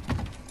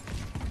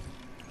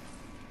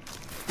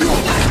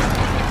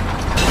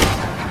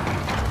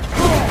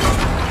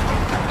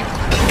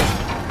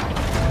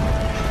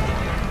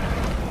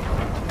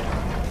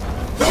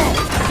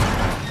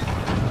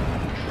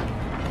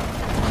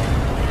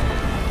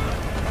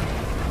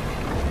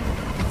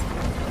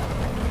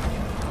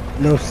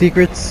 No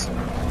secrets.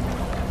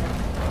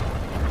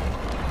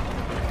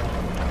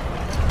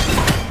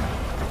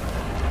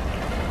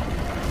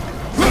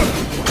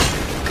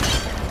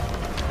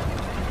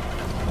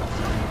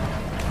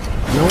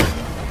 Nope,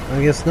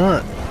 I guess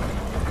not.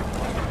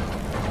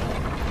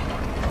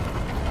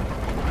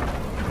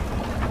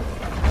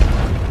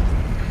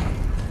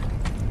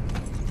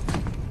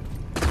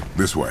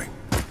 This way.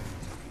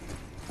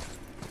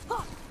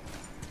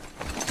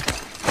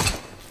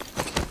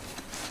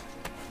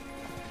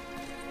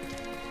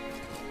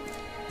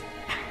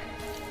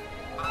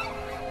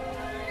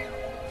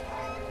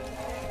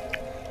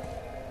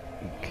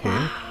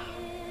 Okay.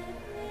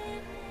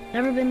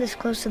 Never been this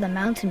close to the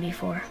mountain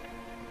before.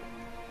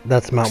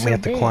 That's the mountain we So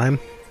have to big. climb.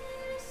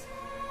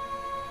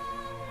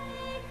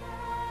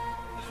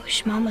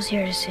 Wish Mom was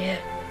here to see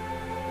it.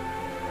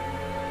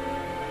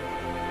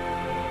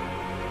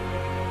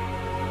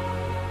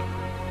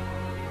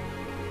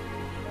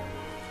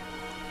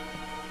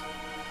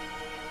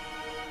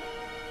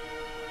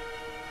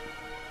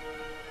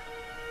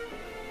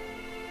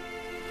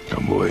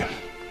 Come, boy.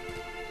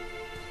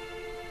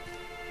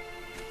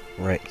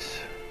 Right.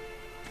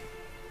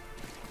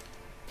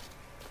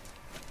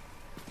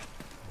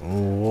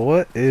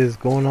 What is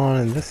going on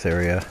in this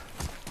area?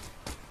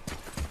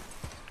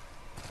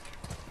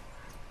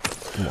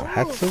 Some more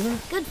hacks over?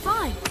 Good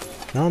find.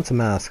 Now it's a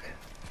mask.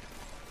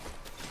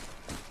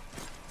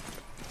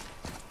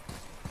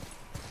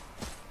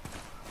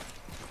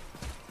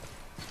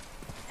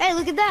 Hey,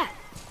 look at that.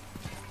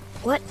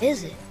 What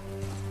is it?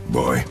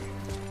 Boy.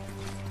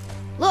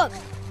 Look,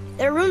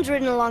 there are runes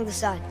written along the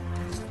side.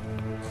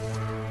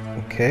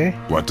 Okay.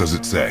 What does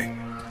it say?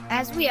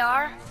 As we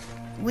are,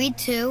 we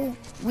two,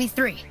 we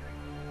three.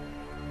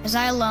 As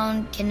I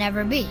alone can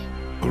never be.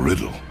 A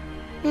riddle.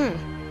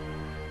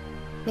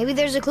 Maybe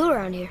there's a clue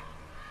around here.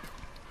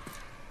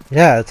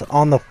 Yeah, it's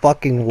on the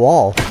fucking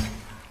wall.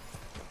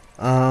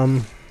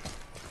 Nope.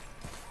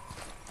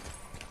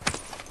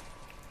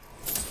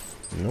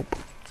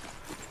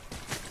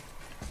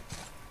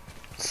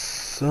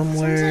 Seems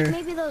Somewhere. like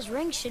maybe those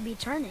rings should be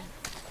turning.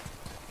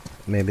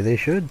 Maybe they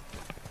should.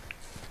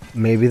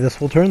 Maybe this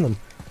will turn them.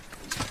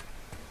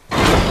 The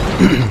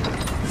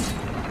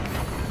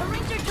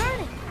rings are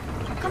turning.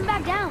 Come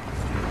back down.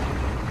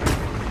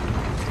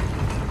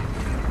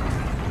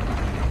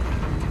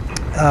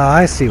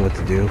 I see what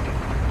to do.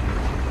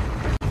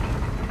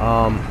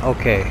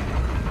 Okay.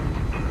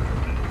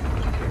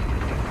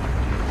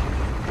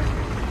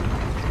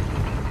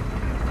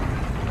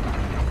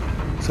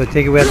 So I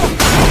take it we have to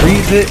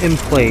freeze it in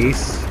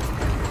place.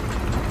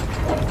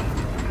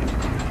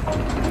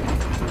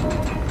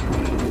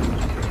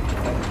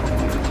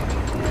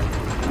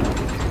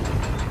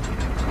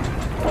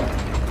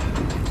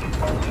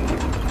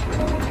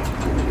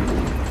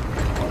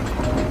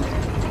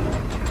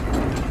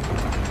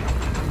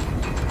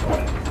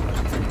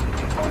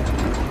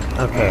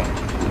 Okay.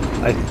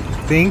 I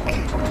think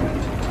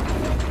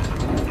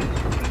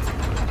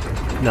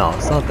No,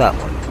 it's not that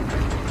one.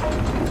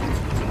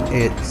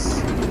 It's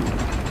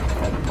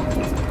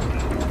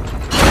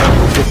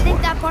I this think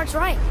one. that part's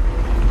right.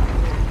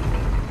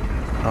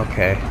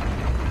 Okay.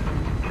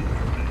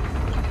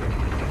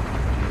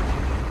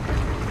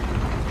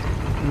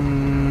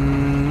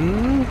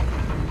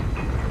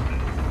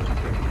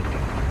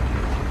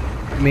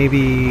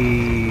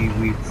 Maybe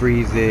we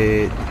freeze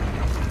it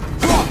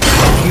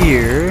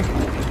here.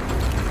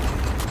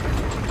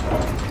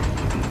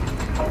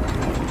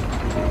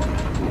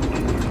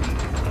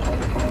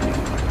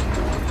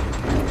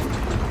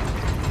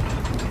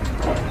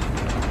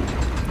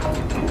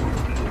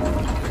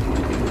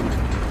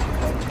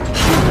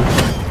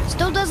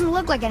 Still doesn't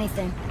look like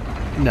anything.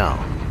 No,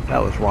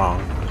 that was wrong.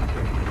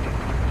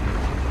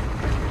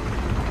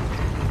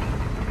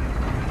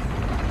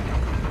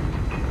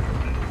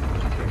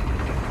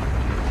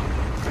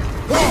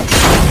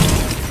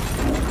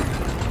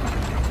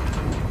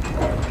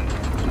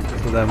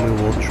 So then we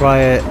will try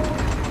it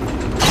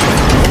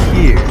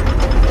here.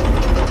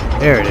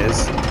 There it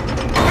is.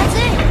 That's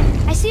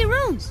it! I see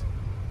runes!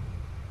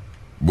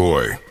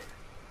 Boy,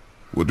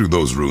 what do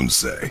those runes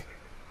say?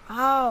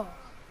 Oh,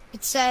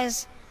 it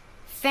says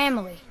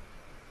family.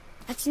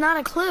 That's not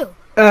a clue.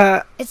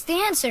 It's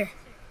the answer.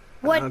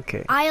 What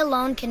Okay. I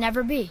alone can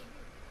never be.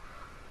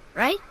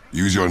 Right?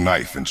 Use your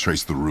knife and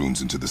trace the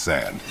runes into the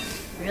sand.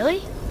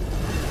 Really?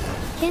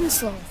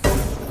 Kinslow.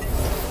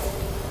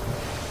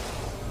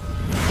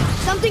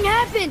 Something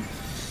happened!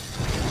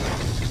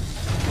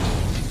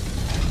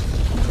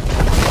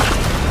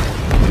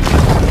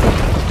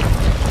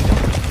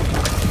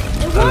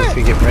 It I'm just worked!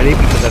 gonna get ready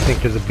because I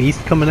think there's a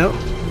beast coming out.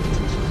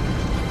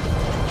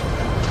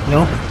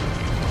 No?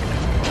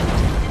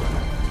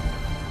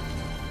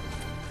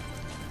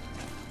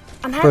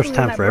 I'm happy First we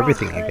time met for Brock,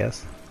 everything, I but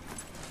guess.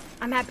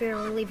 I'm happier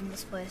we're leaving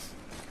this place.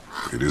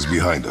 It is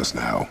behind us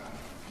now.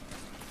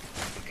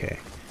 Okay.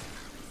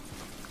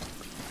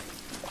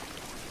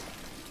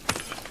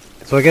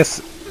 So I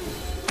guess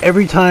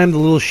every time the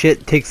little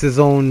shit takes his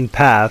own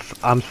path,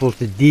 I'm supposed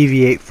to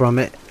deviate from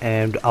it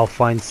and I'll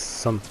find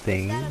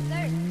something. That up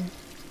there.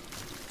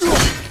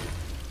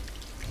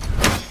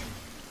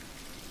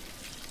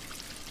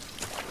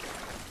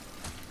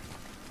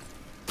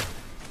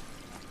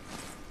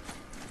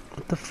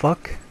 What the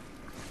fuck?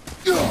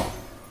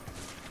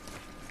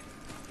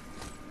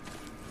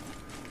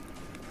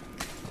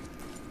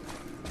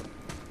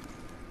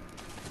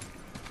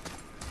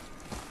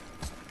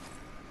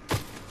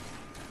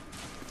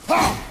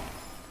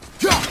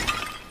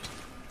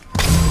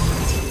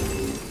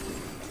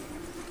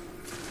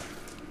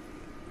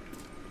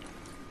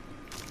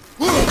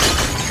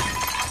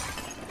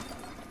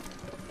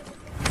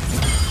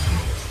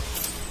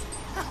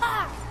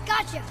 Haha!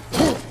 Gotcha!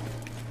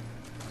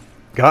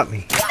 Got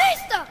me.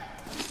 Vista!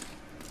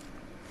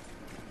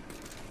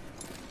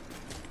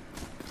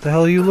 What the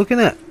hell are you looking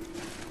at?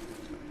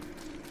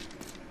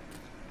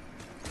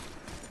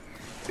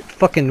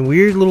 Fucking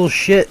weird little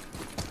shit.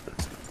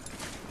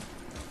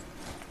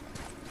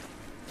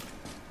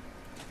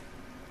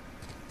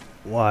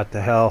 What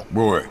the hell?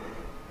 Boy,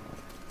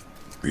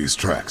 these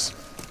tracks.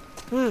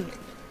 A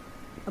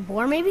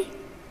boar, maybe?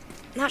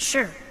 Not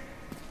sure.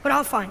 But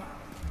I'll find it.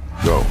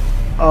 Go.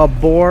 A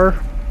boar?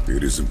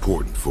 It is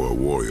important for a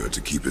warrior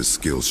to keep his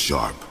skills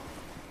sharp.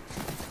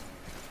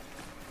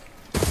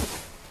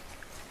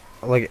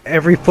 Like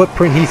every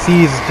footprint he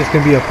sees is just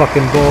gonna be a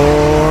fucking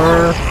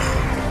boar.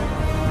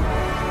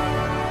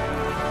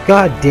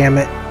 God damn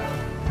it.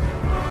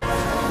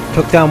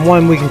 Took down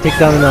one, we can take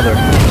down another.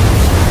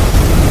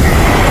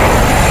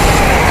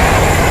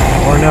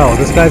 Or no,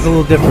 this guy's a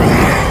little different.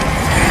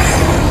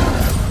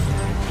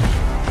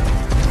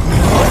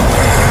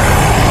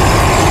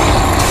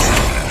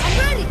 I'm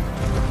ready!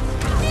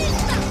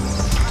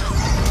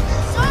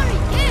 Sorry,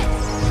 kid!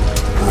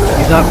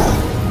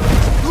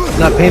 He's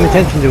not paying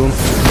attention to him.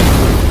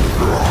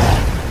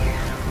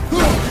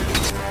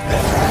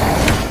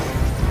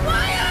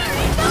 Fire!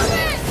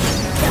 Incoming!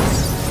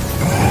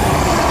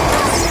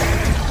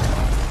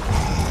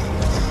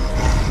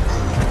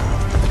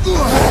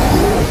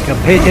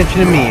 Gotta pay attention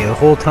to me the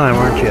whole time,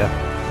 aren't you?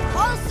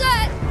 All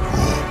set!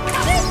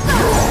 Vista!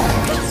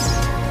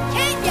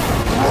 Can't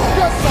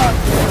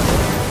get!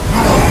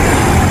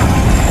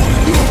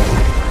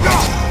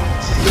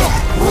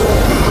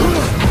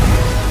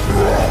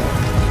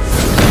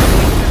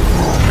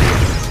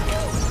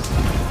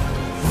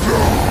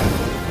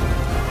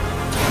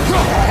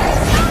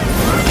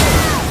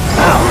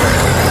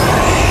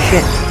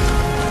 Shit.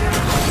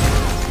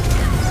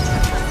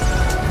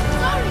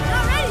 Sorry,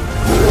 not ready!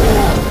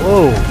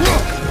 Whoa.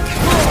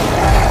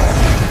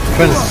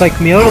 Trying to psych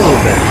me out a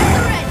little bit.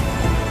 Not ready!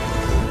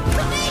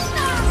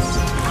 Vista!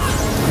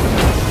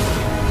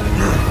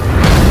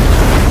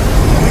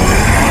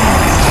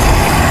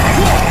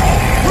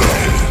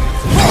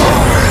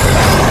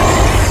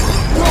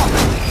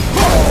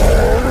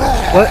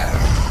 What?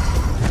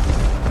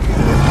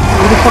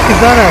 Who the fuck is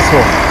that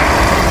asshole?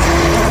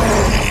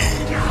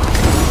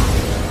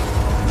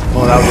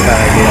 Oh, that was a bad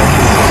idea.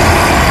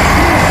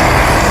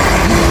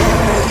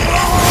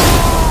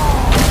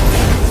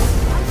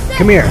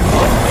 come here.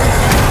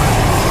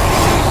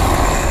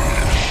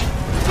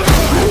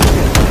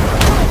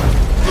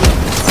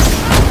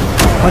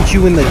 Punch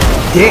you in the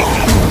dick.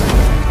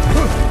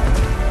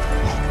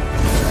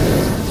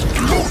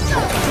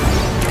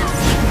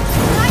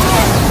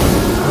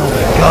 Oh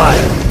my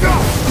god.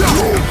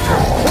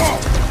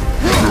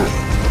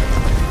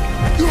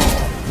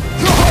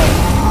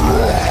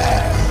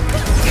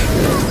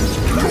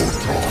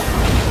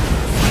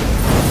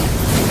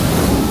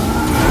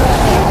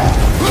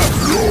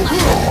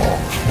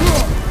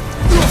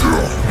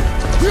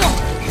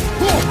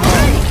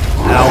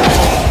 Ow.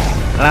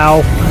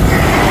 Ow.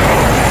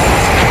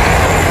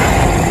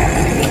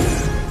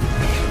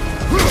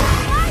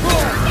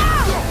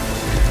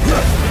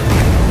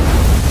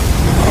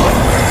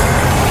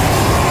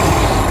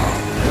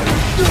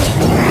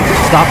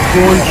 Stop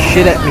throwing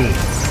shit at me.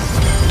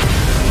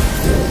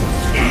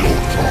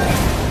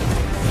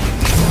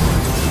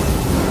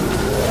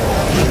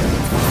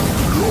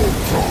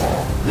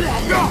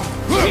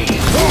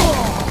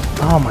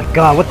 Oh my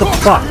god, what the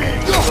fuck?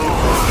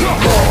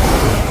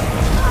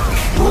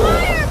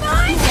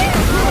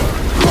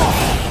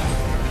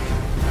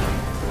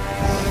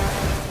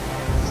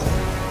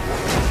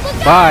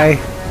 Bye.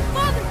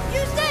 Father,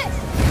 use this.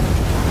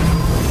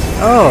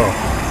 Oh.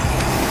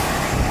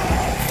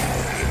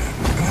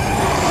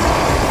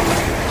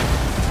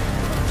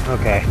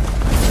 Okay.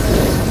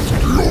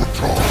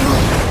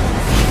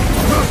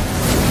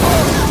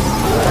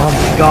 Oh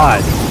my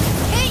god.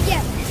 Ain't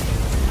yet.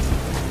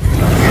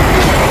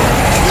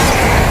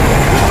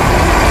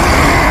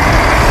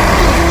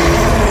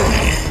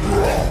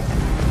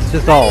 It's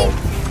just all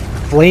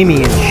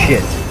flamey and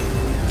shit.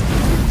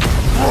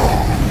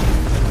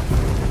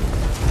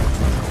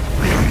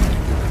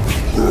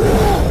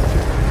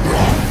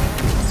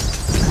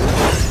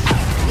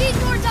 Need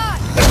more time.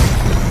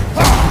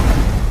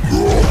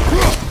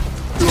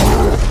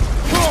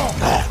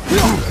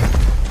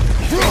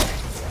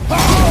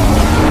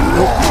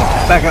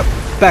 Back up.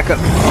 Back up.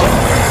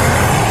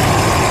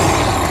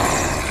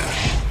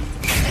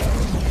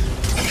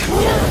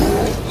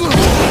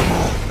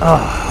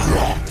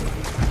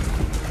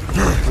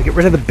 Get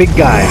rid of the big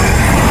guy.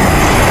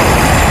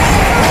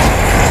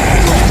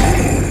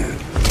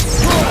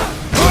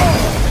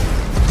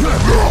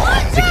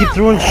 They keep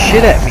throwing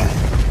shit at me.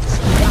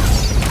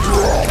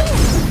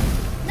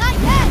 Not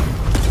yet.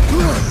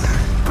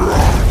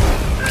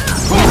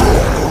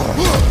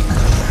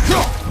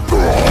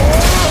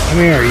 Come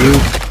here, you.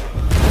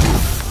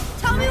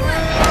 Tell me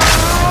when.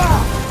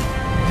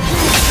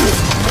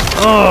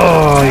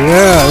 Oh,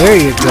 yeah, there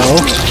you go.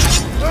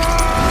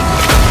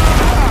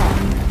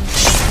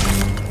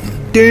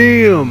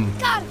 Damn!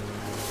 Got him.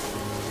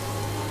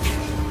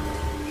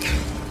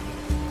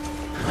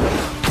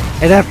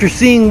 And after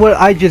seeing what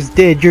I just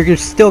did, you're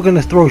still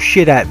gonna throw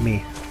shit at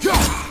me.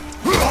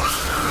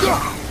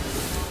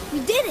 We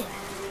did it.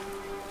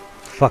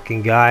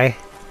 Fucking guy.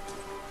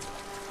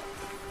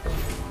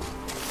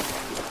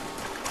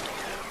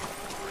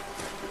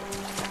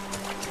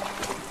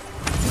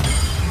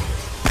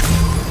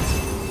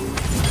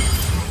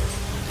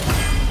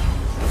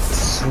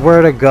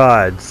 Swear to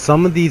God,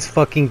 some of these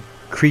fucking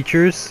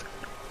creatures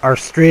are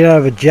straight out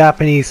of a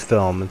Japanese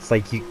film. It's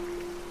like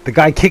the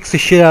guy kicks the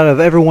shit out of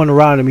everyone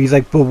around him. He's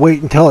like, but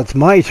wait until it's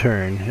my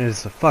turn. And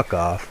it's a fuck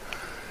off.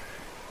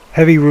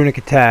 Heavy runic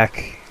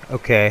attack.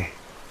 Okay.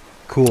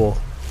 Cool.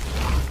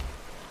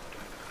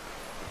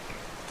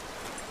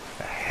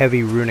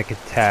 Heavy runic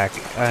attack.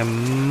 I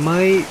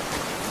might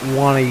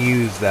want to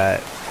use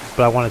that,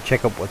 but I want to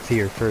check up what's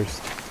here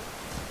first.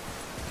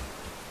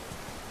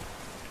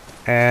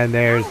 And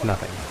there's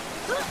nothing.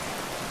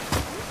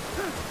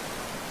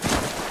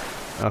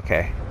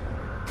 Okay.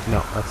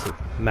 No, that's a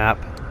map.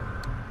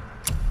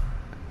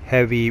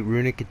 Heavy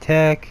runic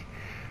attack.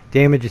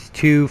 Damage is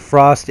 2.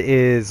 Frost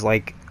is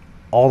like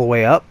all the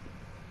way up.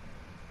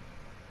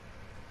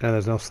 No,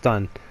 there's no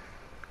stun.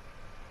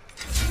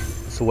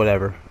 So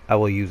whatever. I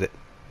will use it.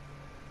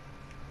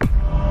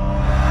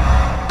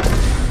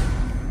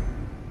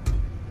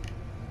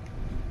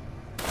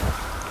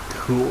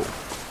 Cool.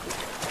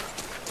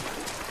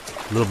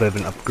 A little bit of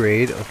an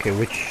upgrade. Okay,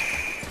 which...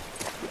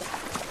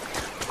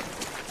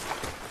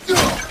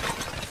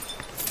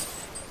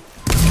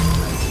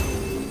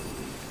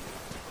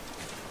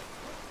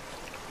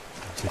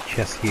 There's a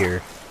chest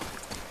here.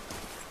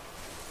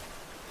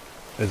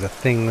 There's a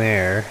thing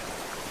there.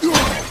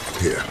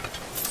 Here.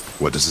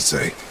 What does it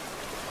say?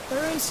 The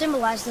runes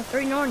symbolize the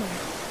three Nornir.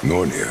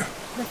 Nornir.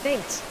 The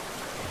Fates.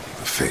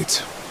 The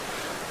Fates.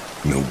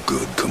 No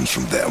good comes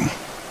from them.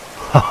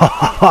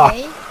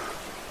 Okay.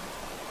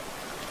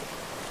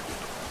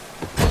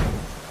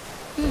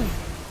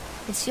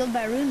 It's sealed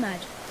by rune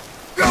magic.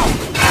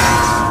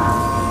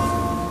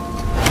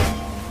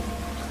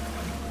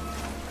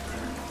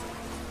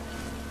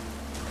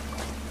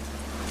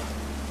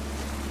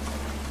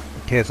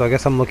 Okay, so I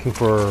guess I'm looking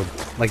for,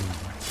 like,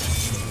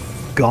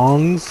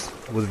 gongs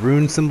with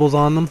rune symbols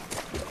on them.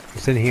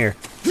 It's in here.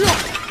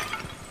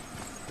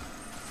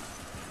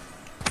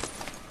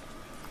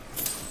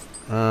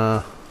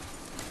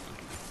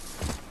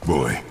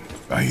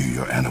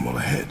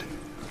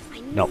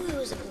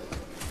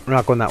 We're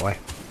not going that way.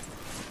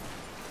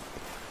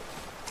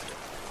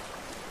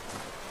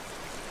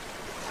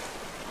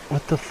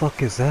 What the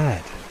fuck is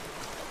that?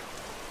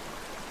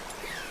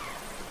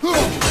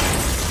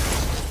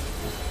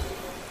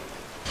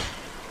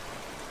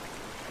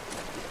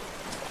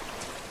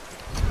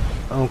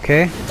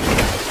 Okay.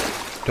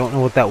 Don't know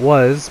what that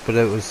was, but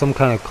it was some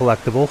kind of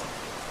collectible.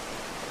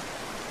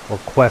 Or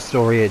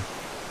quest-oriented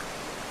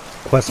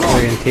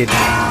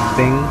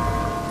thing.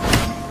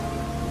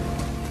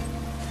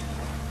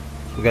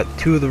 We got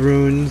 2 of the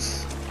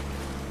runes.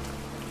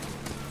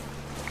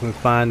 Can we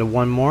find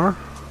one more?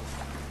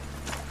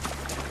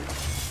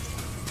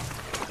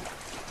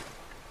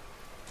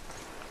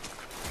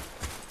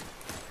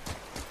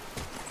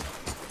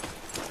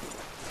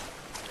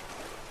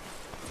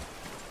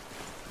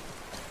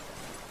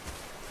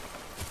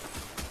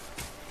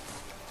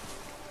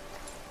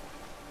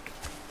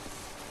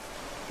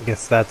 I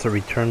guess that's a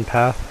return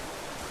path.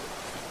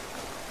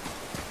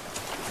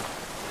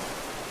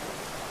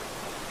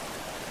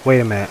 Wait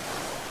a minute.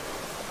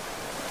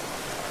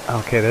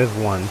 Okay, there's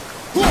one.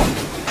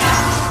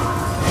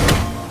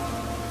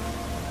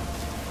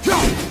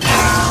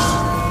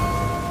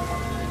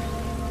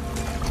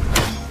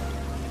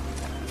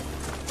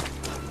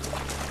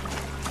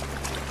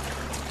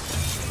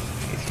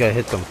 He's gotta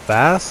hit them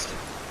fast.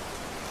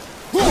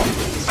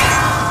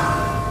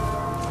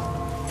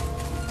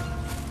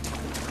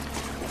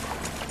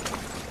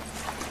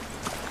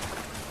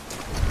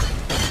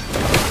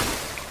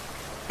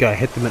 Gotta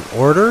hit them in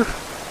order.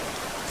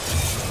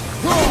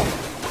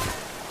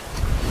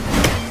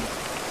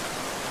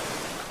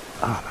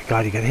 Oh my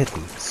god, you gotta hit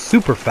them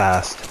super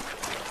fast.